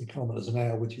 60 kilometers an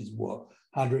hour, which is what,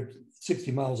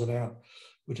 160 miles an hour,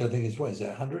 which I think is, what is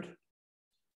that, 100?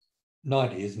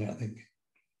 90, isn't it, I think?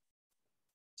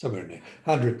 Somewhere in there,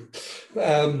 100.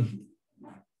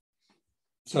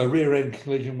 So rear end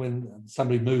collision, when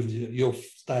somebody moves, you're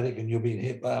static and you're being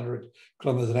hit by 100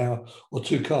 kilometers an hour, or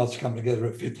two cars come together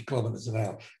at 50 kilometers an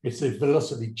hour. It's the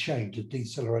velocity change, the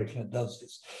deceleration that does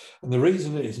this. And the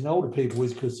reason it is in older people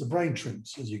is because the brain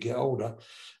shrinks as you get older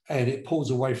and it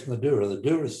pulls away from the dura. The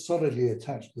dura is solidly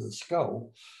attached to the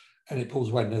skull and it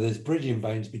pulls away. Now there's bridging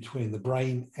veins between the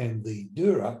brain and the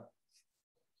dura,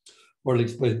 or at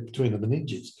least between the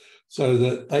meninges, so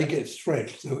that they get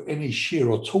stretched, so any shear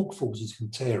or torque forces can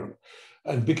tear them.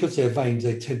 And because they're veins,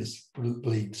 they tend to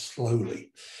bleed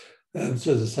slowly. So as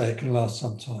I say, it can last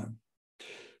some time.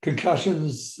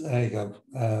 Concussions, there you go.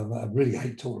 I really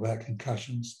hate talking about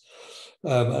concussions.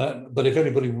 But if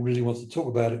anybody really wants to talk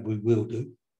about it, we will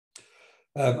do.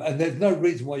 And there's no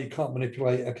reason why you can't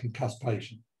manipulate a concussed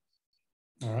patient.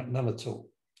 All right, none at all.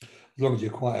 As long as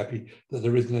you're quite happy that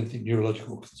there isn't anything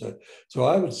neurological concerned. So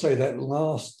I would say that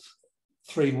last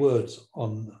 3 words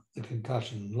on the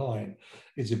concussion line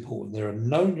is important. There are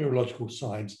no neurological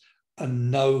signs and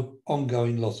no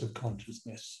ongoing loss of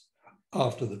consciousness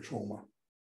after the trauma.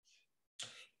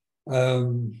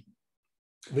 VBI,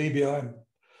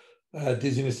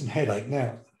 dizziness and headache.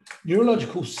 Now,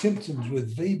 neurological symptoms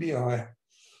with VBI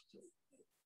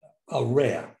are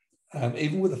rare.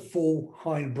 Even with a full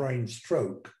hindbrain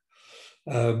stroke,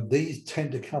 these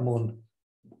tend to come on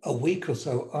a week or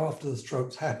so after the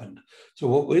stroke's happened. So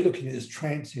what we're looking at is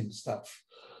transient stuff.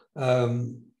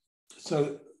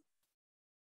 So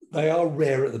they are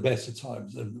rare at the best of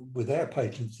times, and with our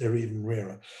patients, they're even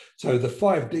rarer. So the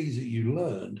 5 Ds that you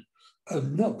learned are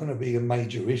not going to be a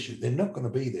major issue. They're not going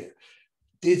to be there.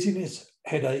 Dizziness,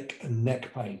 headache, and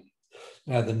neck pain.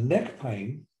 Now, the neck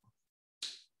pain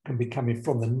can be coming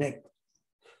from the neck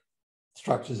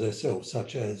structures themselves,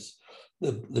 such as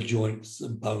the joints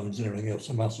and bones and everything else,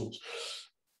 the muscles.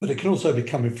 But it can also be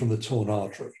coming from the torn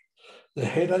artery. The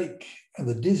headache and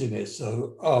the dizziness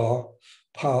are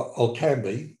part, or can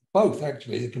be, both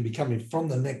actually. It can be coming from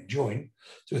the neck joint,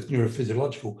 so it's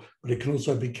neurophysiological, but it can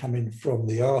also be coming from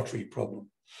the artery problem.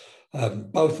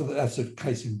 That's the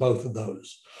case in both of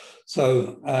those.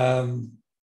 So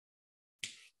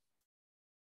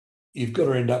you've got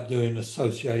to end up doing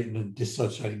associating and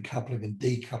dissociating, coupling and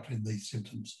decoupling these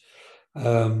symptoms.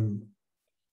 And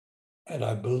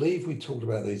I believe we talked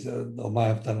about these, or may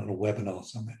have done it in a webinar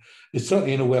somewhere. It's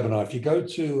certainly in a webinar. If you go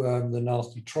to the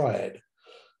Nasty Triad,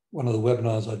 one of the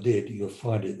webinars I did, you'll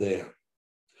find it there.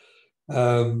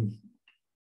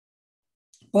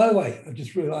 By the way, I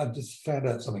just found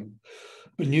out something.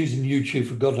 I've been using YouTube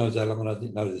for God knows how long, and I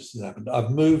didn't know this has happened.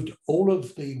 I've moved all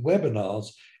of the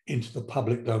webinars into the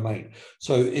public domain.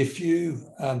 So if you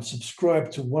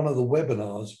subscribe to one of the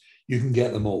webinars, you can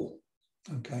get them all,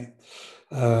 okay?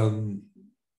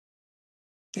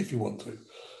 If you want to.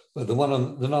 But the one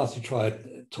on the Nasty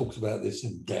Triad talks about this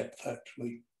in depth,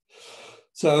 actually.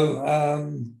 So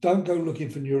don't go looking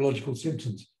for neurological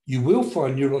symptoms. You will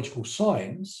find neurological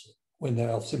signs when they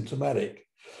are symptomatic,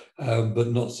 but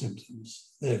not symptoms.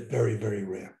 They're very, very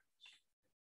rare.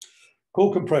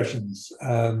 Core compressions.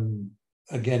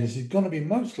 Again, this is going to be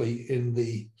mostly in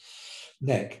the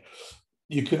neck.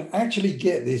 You can actually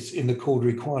get this in the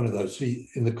cauda equina, though. So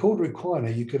in the cauda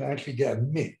equina, you can actually get a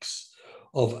mix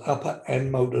of upper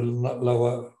and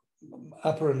lower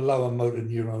motor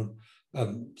neuron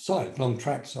size, long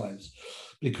tract size,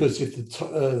 because if the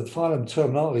phylum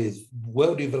terminale is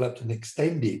well developed and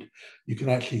extended, you can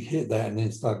actually hit that and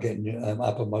then start getting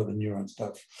upper motor neuron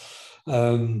stuff.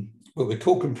 But with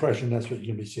core compression, that's what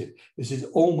you're going to be seeing. This is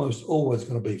almost always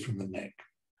going to be from the neck.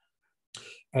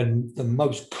 And the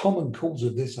most common cause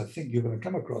of this, I think you're going to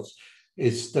come across,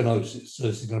 is stenosis. So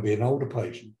this is going to be an older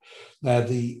patient. Now,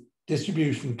 the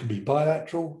distribution can be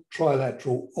bilateral,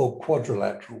 trilateral, or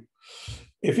quadrilateral.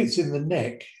 If it's in the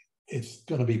neck, it's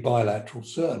going to be bilateral,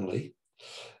 certainly.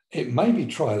 It may be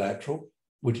trilateral,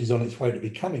 which is on its way to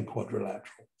becoming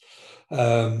quadrilateral,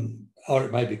 or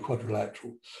it may be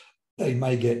quadrilateral. They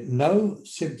may get no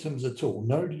symptoms at all,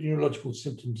 no neurological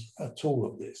symptoms at all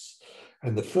of this.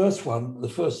 And the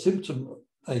first symptom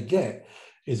they get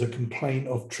is a complaint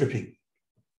of tripping.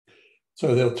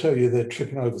 So they'll tell you they're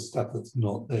tripping over stuff that's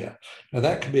not there. Now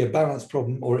that can be a balance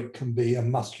problem or it can be a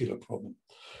muscular problem.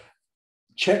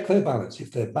 Check their balance.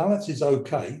 If their balance is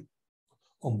okay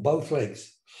on both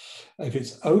legs, if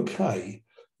it's okay,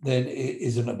 then it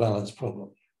isn't a balance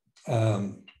problem.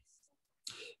 And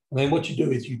then what you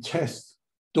do is you test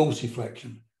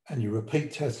dorsiflexion and you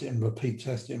repeat test it and repeat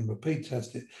test it and repeat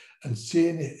test it and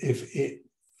seeing if it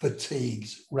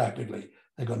fatigues rapidly.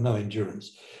 They've got no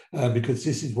endurance because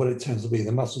this is what it tends to be.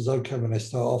 The muscle's okay when they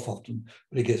start off often,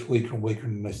 but it gets weaker and weaker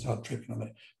and they start tripping on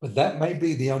it. But that may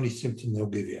be the only symptom they'll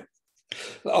give you.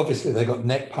 But obviously, they've got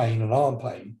neck pain and arm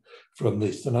pain from the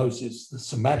stenosis, the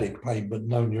somatic pain, but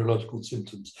no neurological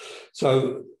symptoms.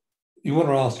 So you want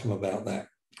to ask them about that,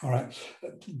 all right?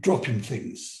 Dropping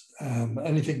things,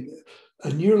 anything,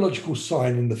 a neurological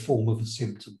sign in the form of a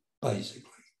symptom, basically,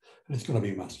 and it's going to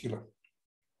be muscular.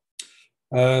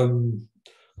 Cauda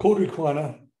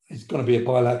equina is going to be a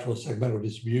bilateral segmental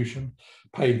distribution,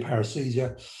 pain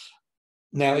paresthesia.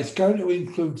 Now, it's going to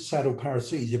include saddle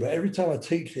paresthesia, but every time I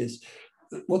teach this,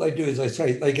 what they do is they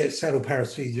say they get saddle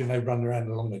paresthesia and they run around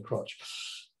along their crotch.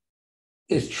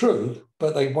 It's true,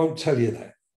 but they won't tell you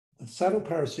that. The saddle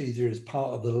paresthesia is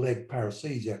part of the leg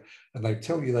paresthesia, and they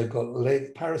tell you they've got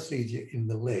leg paresthesia in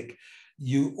the leg.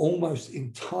 You almost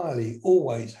entirely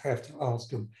always have to ask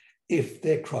them if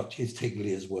their crotch is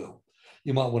tingly as well.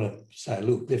 You might want to say a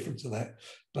little different to that,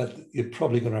 but you're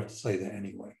probably going to have to say that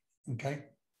anyway, okay?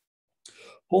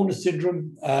 Horner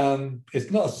syndrome, it's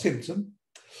not a symptom,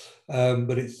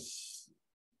 but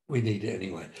we need it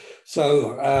anyway.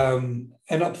 So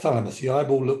enophthalmos, the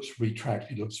eyeball looks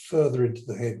retracted, looks further into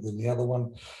the head than the other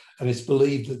one. And it's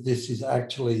believed that this is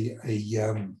actually a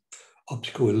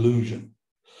optical illusion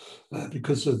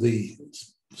because of the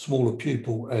smaller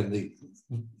pupil and the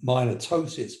minor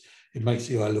ptosis. It makes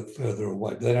the eye look further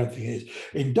away, but they don't think it is.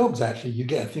 In dogs, actually, you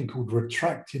get a thing called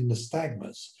retracting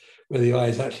nystagmus, where the eye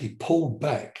is actually pulled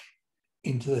back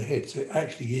into the head. So it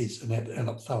actually is an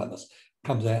enophthalmos,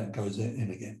 comes out and goes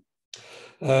in again.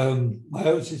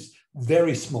 Meiosis,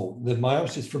 very small. The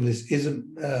meiosis from this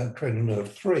isn't cranial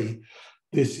nerve 3.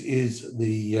 This is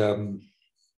the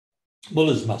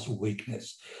Muller's muscle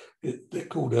weakness. They're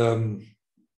called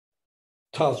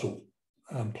tarsal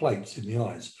plates in the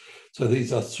eyes. So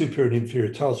these are superior and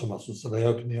inferior tarsal muscles, so they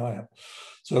open the eye up.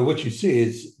 So what you see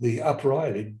is the upper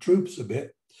eyelid droops a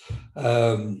bit,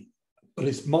 but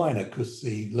it's minor because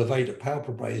the levator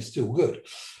palpebrae is still good.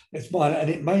 It's minor, and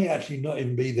it may actually not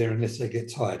even be there unless they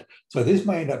get tired. So this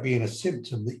may end up being a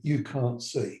symptom that you can't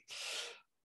see.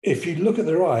 If you look at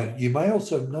their eye, you may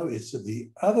also notice that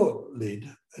the other lid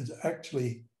has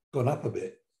actually gone up a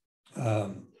bit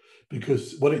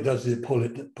because what it does is it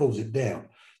pulls it down.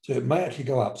 So it may actually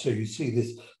go up. So you see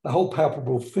this, the whole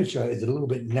palpebral fissure is a little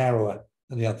bit narrower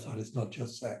than the other side. It's not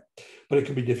just that, but it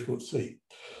can be difficult to see.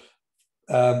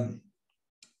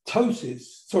 Ptosis,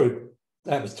 sorry,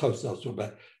 that was ptosis I was talking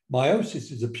about.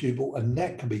 Meiosis is a pupil, and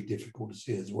that can be difficult to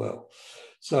see as well.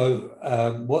 So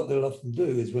what they'll often do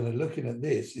is when they're looking at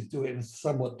this is do it in a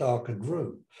somewhat darkened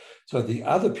room. So the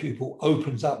other pupil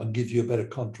opens up and gives you a better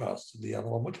contrast to the other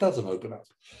one, which doesn't open up.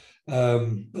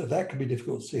 But that can be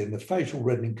difficult to see. And the facial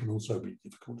reddening can also be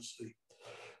difficult to see.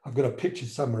 I've got a picture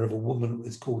somewhere of a woman,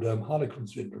 it's called Harlequin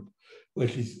syndrome, where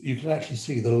you can actually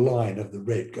see the line of the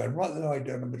red going right the way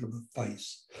down the middle of the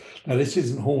face. Now, this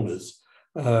isn't Horner's.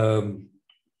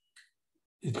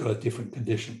 It's got a different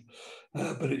condition,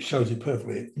 but it shows it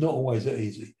perfectly. It's not always that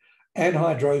easy.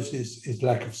 Anhidrosis is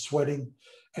lack of sweating,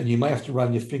 and you may have to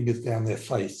run your fingers down their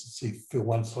face to see, feel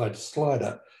one side slide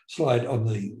on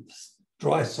the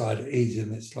dry side easier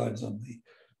than it slides on the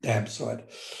damp side,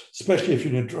 especially if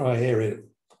you're in a dry area.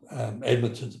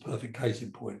 Edmonton's a perfect case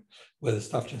in point, where the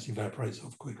stuff just evaporates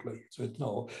off quickly. So it's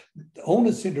not,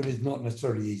 Horner's syndrome is not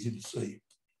necessarily easy to see.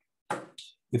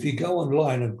 If you go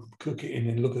online and click it in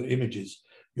and look at images,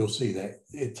 you'll see that.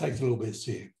 It takes a little bit of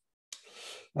seeing.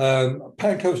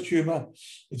 Pancoast tumor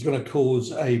is going to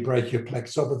cause a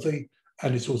brachioplexopathy,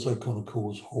 and it's also going to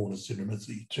cause Horner's syndrome as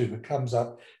the tumor comes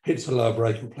up, hits the lower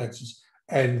brachial plexus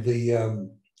and the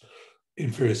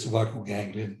inferior cervical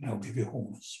ganglion, and that'll give you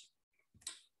Horner's.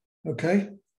 Okay.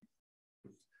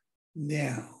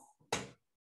 Now,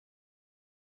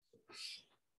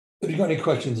 have you got any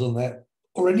questions on that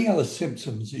or any other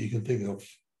symptoms that you can think of?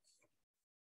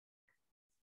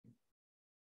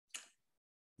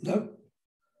 No?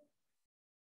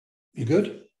 You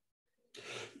good?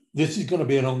 This is going to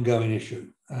be an ongoing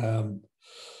issue.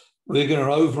 We're going to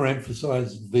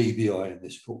overemphasize VBI in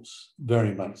this course,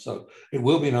 very much so. It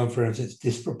will be known for instance, it's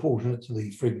disproportionate to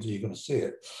the frequency you're going to see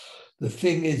it. The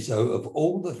thing is, though, of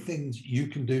all the things you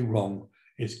can do wrong,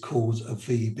 is cause a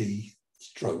VB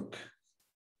stroke.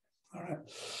 All right.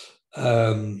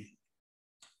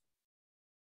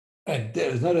 And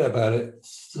there's no doubt about it,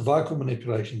 cervical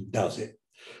manipulation does it.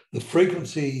 The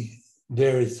frequency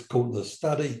varies according to the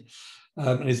study,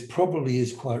 and it probably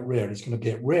is quite rare. And it's going to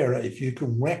get rarer if you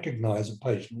can recognize a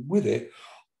patient with it,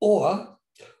 or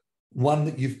one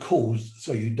that you've caused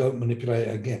so you don't manipulate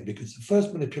it again, because the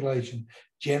first manipulation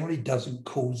generally doesn't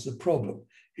cause the problem.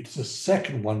 It's the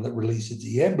second one that releases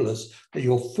the embolus that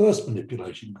your first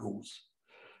manipulation caused,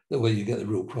 that where you get the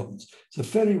real problems. It's a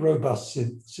fairly robust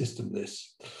system,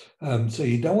 this. So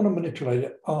you don't want to manipulate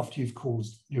it after you've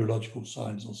caused neurological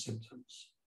signs or symptoms.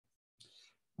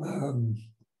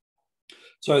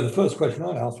 So the first question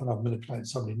I ask when I'm manipulating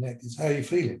somebody's neck is, how are you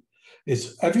feeling?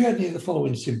 Is, have you had any of the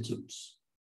following symptoms?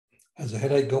 Has the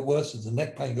headache got worse? Has the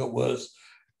neck pain got worse?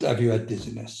 Have you had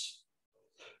dizziness?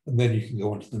 And then you can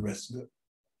go on to the rest of it,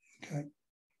 okay?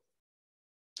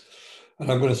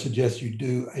 And I'm going to suggest you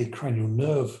do a cranial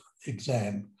nerve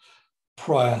exam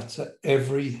prior to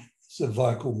every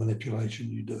cervical manipulation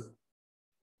you do.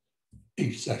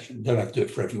 Each session, you don't have to do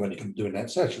it for everyone you can do in that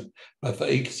session, but for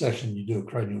each session you do a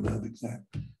cranial nerve exam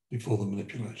before the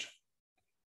manipulation.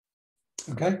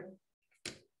 Okay?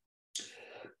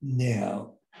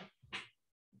 Now,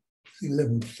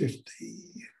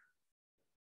 11:50.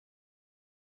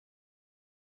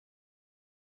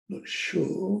 Not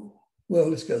sure. Well,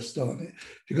 let's get started.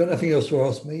 If you've got nothing else to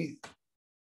ask me,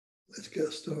 let's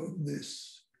get started on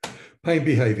this. Pain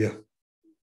behavior.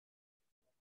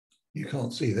 You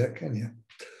can't see that, can you?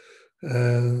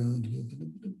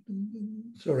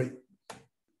 Sorry.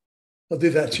 I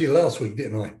did that to you last week,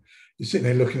 didn't I? You're sitting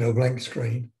there looking at a blank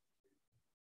screen.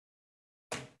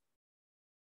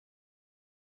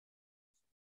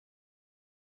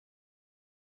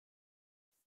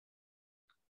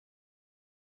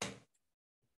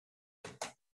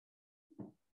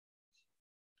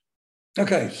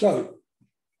 Okay, so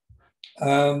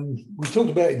we talked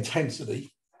about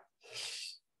intensity.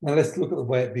 Now let's look at the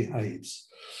way it behaves.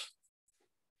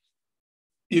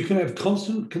 You can have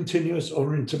constant, continuous,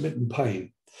 or intermittent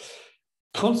pain.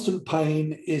 Constant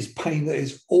pain is pain that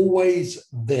is always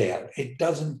there. It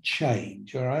doesn't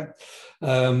change, all right?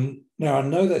 Now, I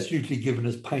know that's usually given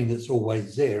as pain that's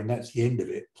always there, and that's the end of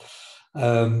it.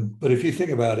 But if you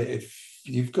think about it, if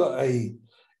you've got a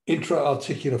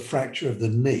intra-articular fracture of the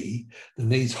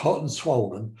knee's hot and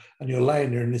swollen, and you're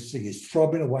laying there and this thing is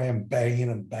throbbing away and banging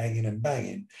and banging and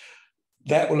banging,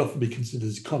 that will often be considered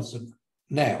as constant.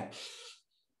 Now,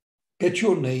 get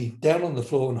your knee down on the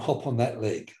floor and hop on that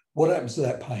leg. What happens to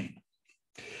that pain?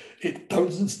 It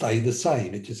doesn't stay the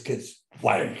same. It just gets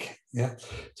whack, yeah?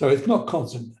 So it's not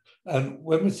constant. And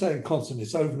when we're saying constant,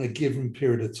 it's over a given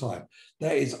period of time.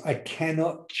 That is, I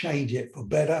cannot change it for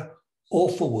better or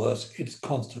for worse. It's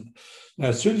constant. Now,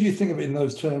 as soon as you think of it in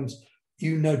those terms,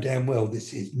 you know damn well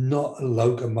this is not a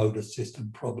locomotor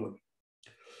system problem.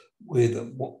 with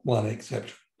one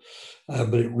exception.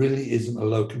 But it really isn't a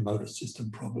locomotor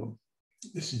system problem.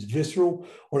 This is visceral,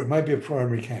 or it may be a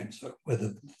primary cancer, where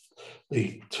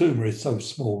the tumor is so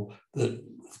small that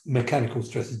mechanical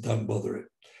stresses don't bother it.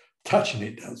 Touching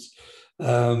it does.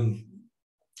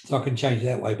 So I can change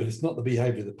that way, but it's not the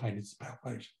behavior of the pain, it's the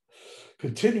palpation.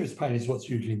 Continuous pain is what's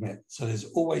usually meant. So there's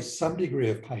always some degree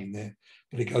of pain there,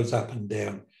 but it goes up and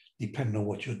down depending on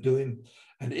what you're doing.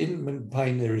 And intermittent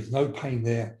pain, there is no pain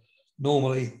there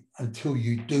normally until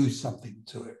you do something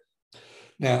to it.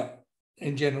 Now,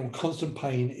 in general, constant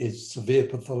pain is severe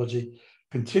pathology.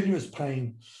 Continuous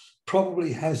pain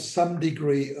probably has some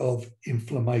degree of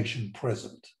inflammation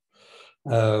present,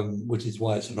 which is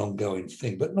why it's an ongoing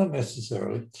thing, but not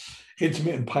necessarily.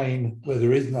 Intermittent pain, where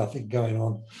there is nothing going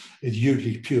on, is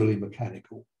usually purely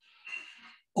mechanical.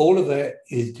 All of that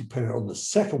is dependent on the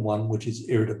second one, which is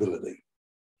irritability.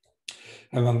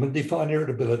 And I'm going to define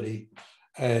irritability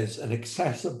as an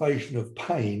exacerbation of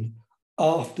pain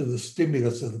after the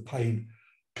stimulus of the pain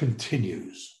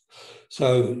continues.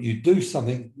 So you do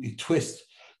something, you twist,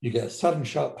 you get a sudden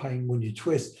sharp pain when you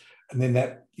twist, and then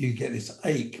that you get this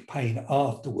ache pain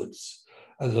afterwards,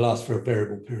 and it lasts for a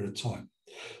variable period of time.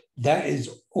 That is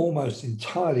almost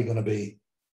entirely going to be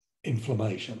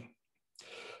inflammation.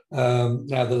 Now,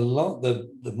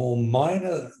 the more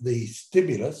minor the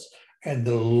stimulus and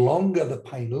the longer the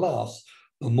pain lasts,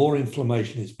 the more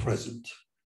inflammation is present.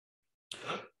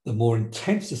 The more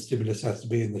intense the stimulus has to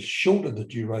be and the shorter the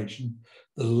duration,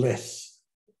 the less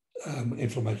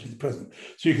inflammation is present.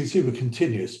 So you can see we're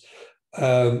continuous.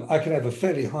 I can have a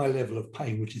fairly high level of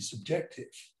pain, which is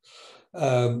subjective,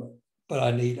 but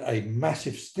I need a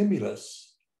massive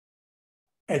stimulus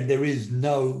and there is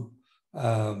no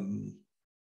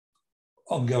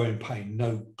ongoing pain,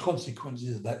 no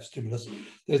consequences of that stimulus.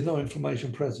 There's no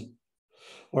inflammation present.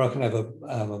 Or I can have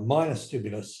a minor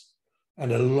stimulus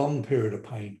and a long period of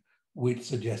pain, which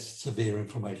suggests severe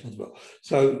inflammation as well.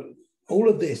 So all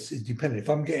of this is dependent. If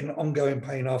I'm getting ongoing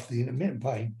pain after the intermittent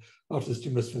pain, after the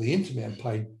stimulus for the intermittent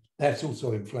pain, that's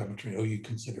also inflammatory, or you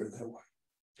consider it that way.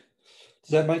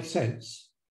 Does that make sense?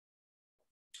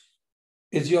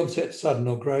 Is the onset sudden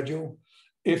or gradual?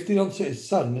 If the onset is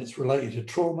sudden, it's related to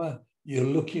trauma, you're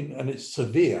looking, and it's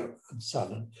severe and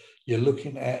sudden, you're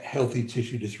looking at healthy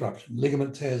tissue disruption,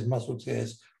 ligament tears, muscle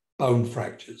tears, bone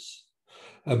fractures,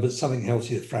 but something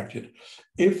healthy is fractured.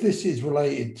 If this is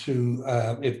related to,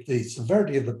 if the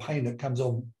severity of the pain that comes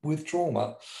on with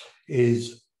trauma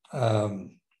is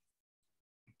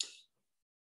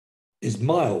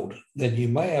mild, then you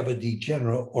may have a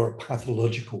degenerate or a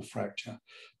pathological fracture,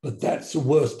 but that's the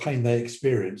worst pain they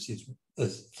experience, is a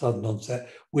sudden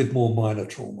onset with more minor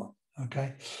trauma,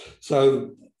 okay?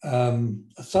 So a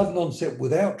sudden onset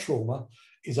without trauma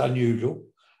is unusual,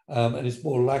 and it's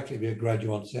more likely to be a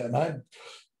gradual onset. And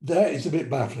that is a bit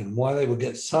baffling, why they would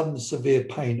get sudden severe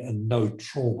pain and no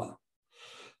trauma.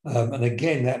 And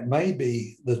again, that may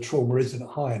be the trauma isn't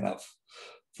high enough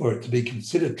for it to be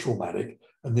considered traumatic.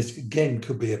 And this again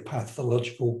could be a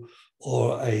pathological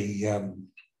or a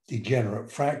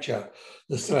degenerate fracture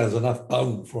that still has enough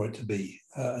bone for it to be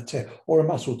a tear, or a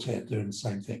muscle tear doing the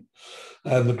same thing.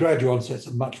 The gradual onsets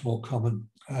are much more common.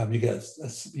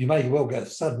 You may well get a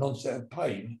sudden onset of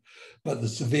pain, but the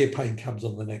severe pain comes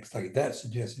on the next day. That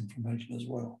suggests inflammation as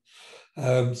well.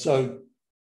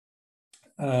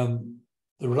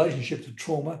 The relationship to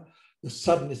trauma, the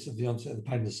suddenness of the onset of the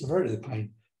pain, the severity of the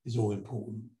pain is all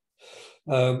important.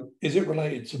 Is it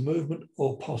related to movement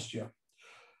or posture?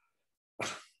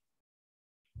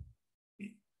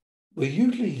 We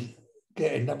usually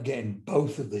end up getting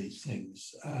both of these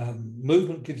things.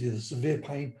 Movement gives you the severe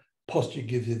pain, posture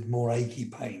gives you the more achy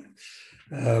pain.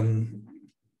 And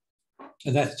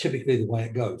that's typically the way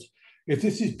it goes. If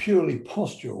this is purely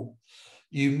postural,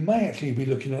 you may actually be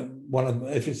looking at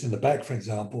if it's in the back, for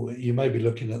example, you may be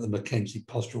looking at the Mackenzie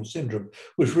postural syndrome,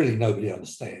 which really nobody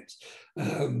understands,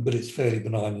 but it's fairly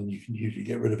benign and you can usually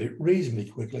get rid of it reasonably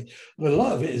quickly. But a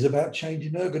lot of it is about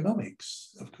changing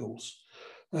ergonomics, of course.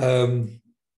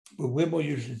 But we're more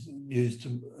usually used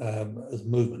as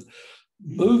movement.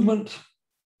 Movement,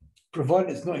 provided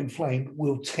it's not inflamed,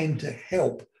 will tend to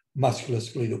help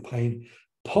musculoskeletal pain.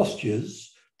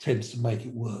 Postures tends to make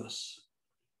it worse.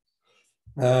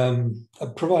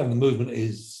 Providing the movement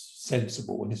is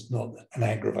sensible and it's not an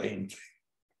aggravating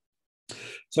thing.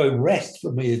 So rest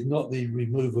for me is not the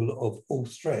removal of all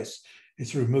stress,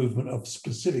 it's the removal of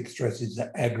specific stresses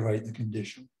that aggravate the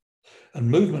condition.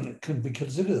 And movement can be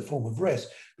considered a form of rest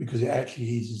because it actually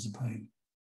eases the pain.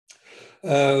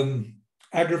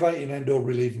 Aggravating and or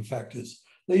relieving factors,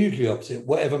 they're usually opposite.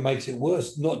 Whatever makes it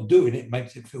worse, not doing it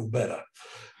makes it feel better.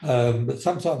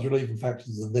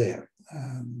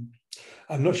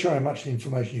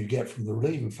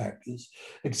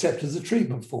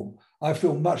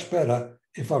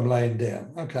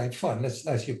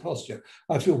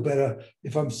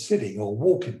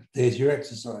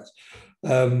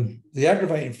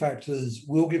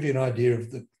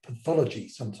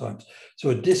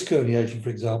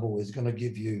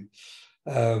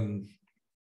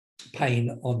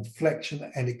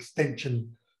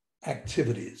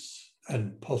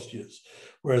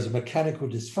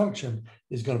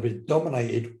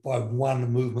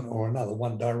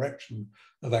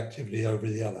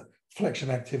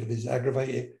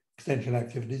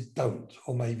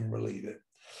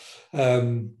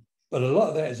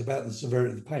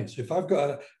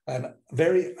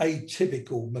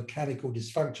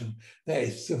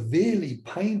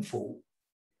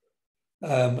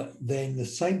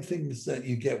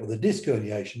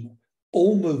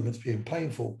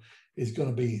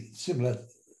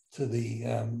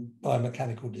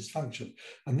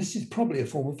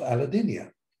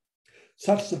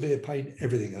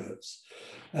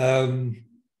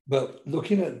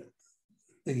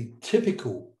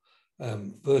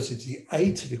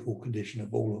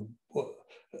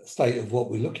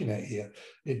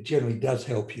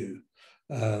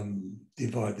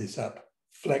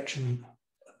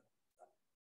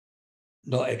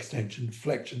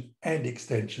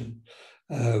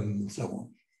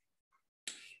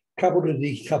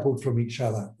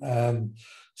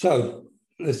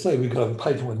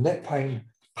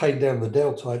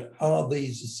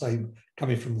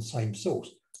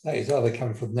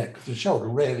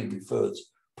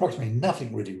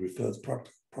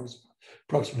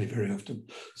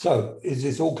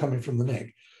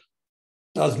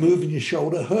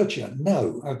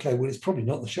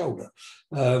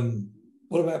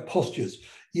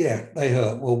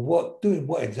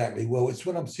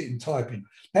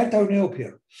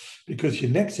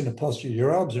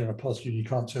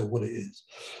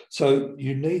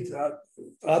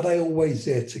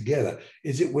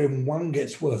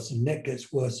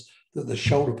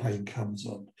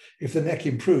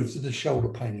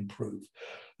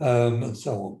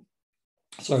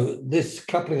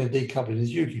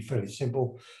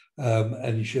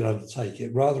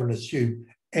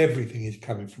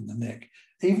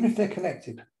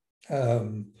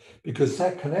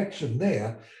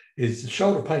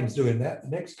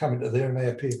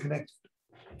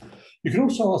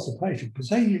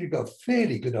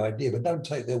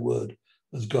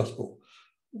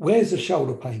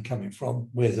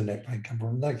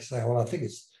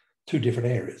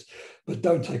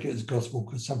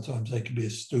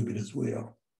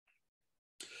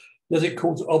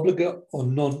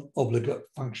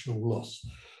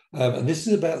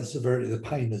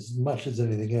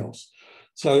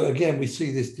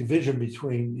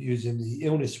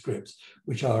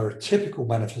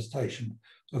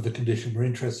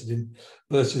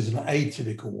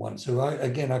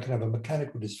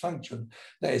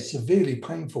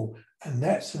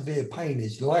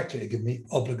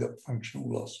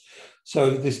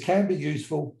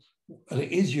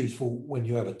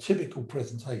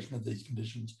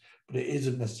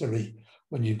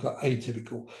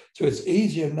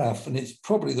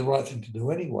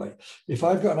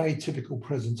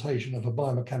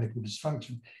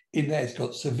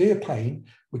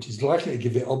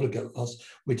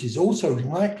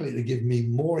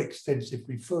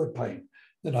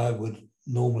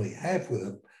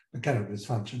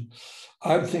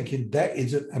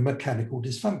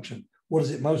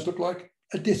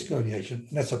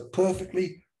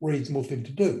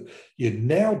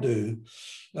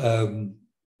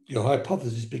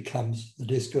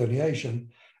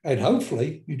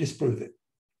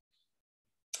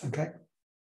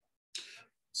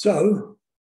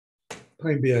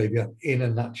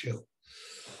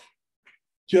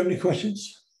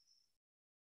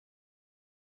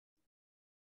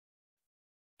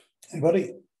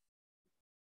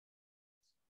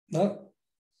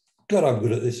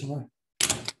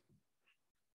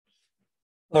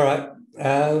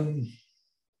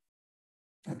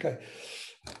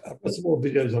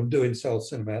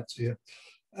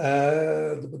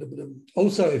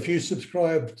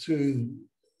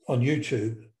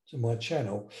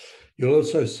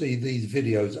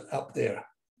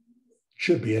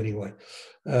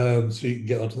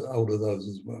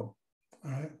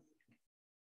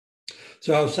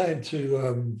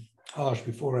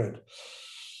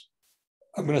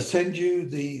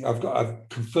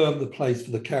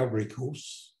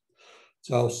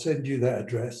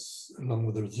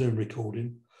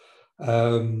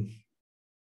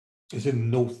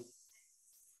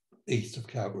 east of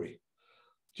Calgary,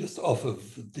 just off of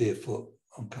Deerfoot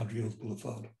on Country Hills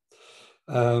Boulevard.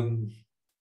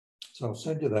 So I'll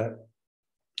send you that.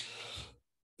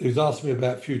 Who's asked me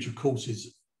about future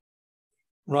courses.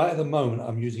 Right at the moment,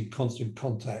 I'm using Constant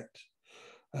Contact.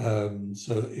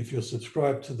 So if you're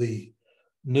subscribed to the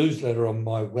newsletter on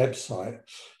my website,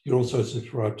 you're also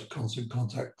subscribed to Constant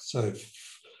Contact. So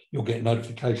if you'll get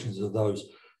notifications of those.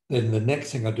 Then the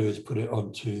next thing I do is put it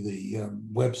onto the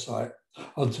website,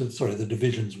 the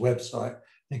division's website.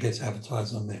 It gets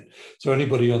advertised on there. So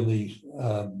anybody on the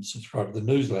subscribe to the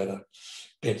newsletter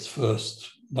gets first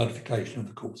notification of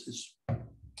the courses.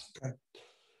 Okay.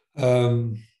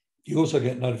 You also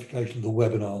get notification of the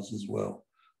webinars as well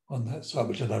on that site,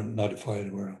 which I don't notify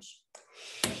anywhere else.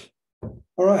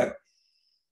 All right.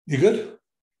 You good?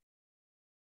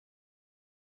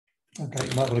 Okay,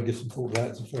 you might want to give some thought to that.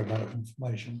 It's a fair amount of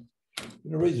information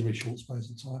in a reasonably short space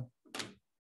of time.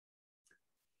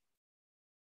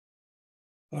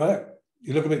 All right.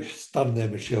 You look a bit stunned there,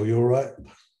 Michelle. You all right?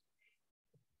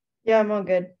 Yeah, I'm all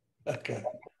good. Okay.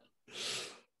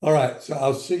 All right. So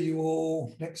I'll see you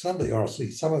all next Sunday, or I'll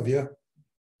see some of you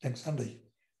next Sunday.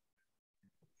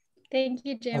 Thank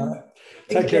you, Jim. All right.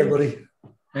 Take care, everybody.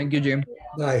 Thank you, Jim.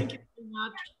 Bye. Thank you very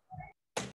much.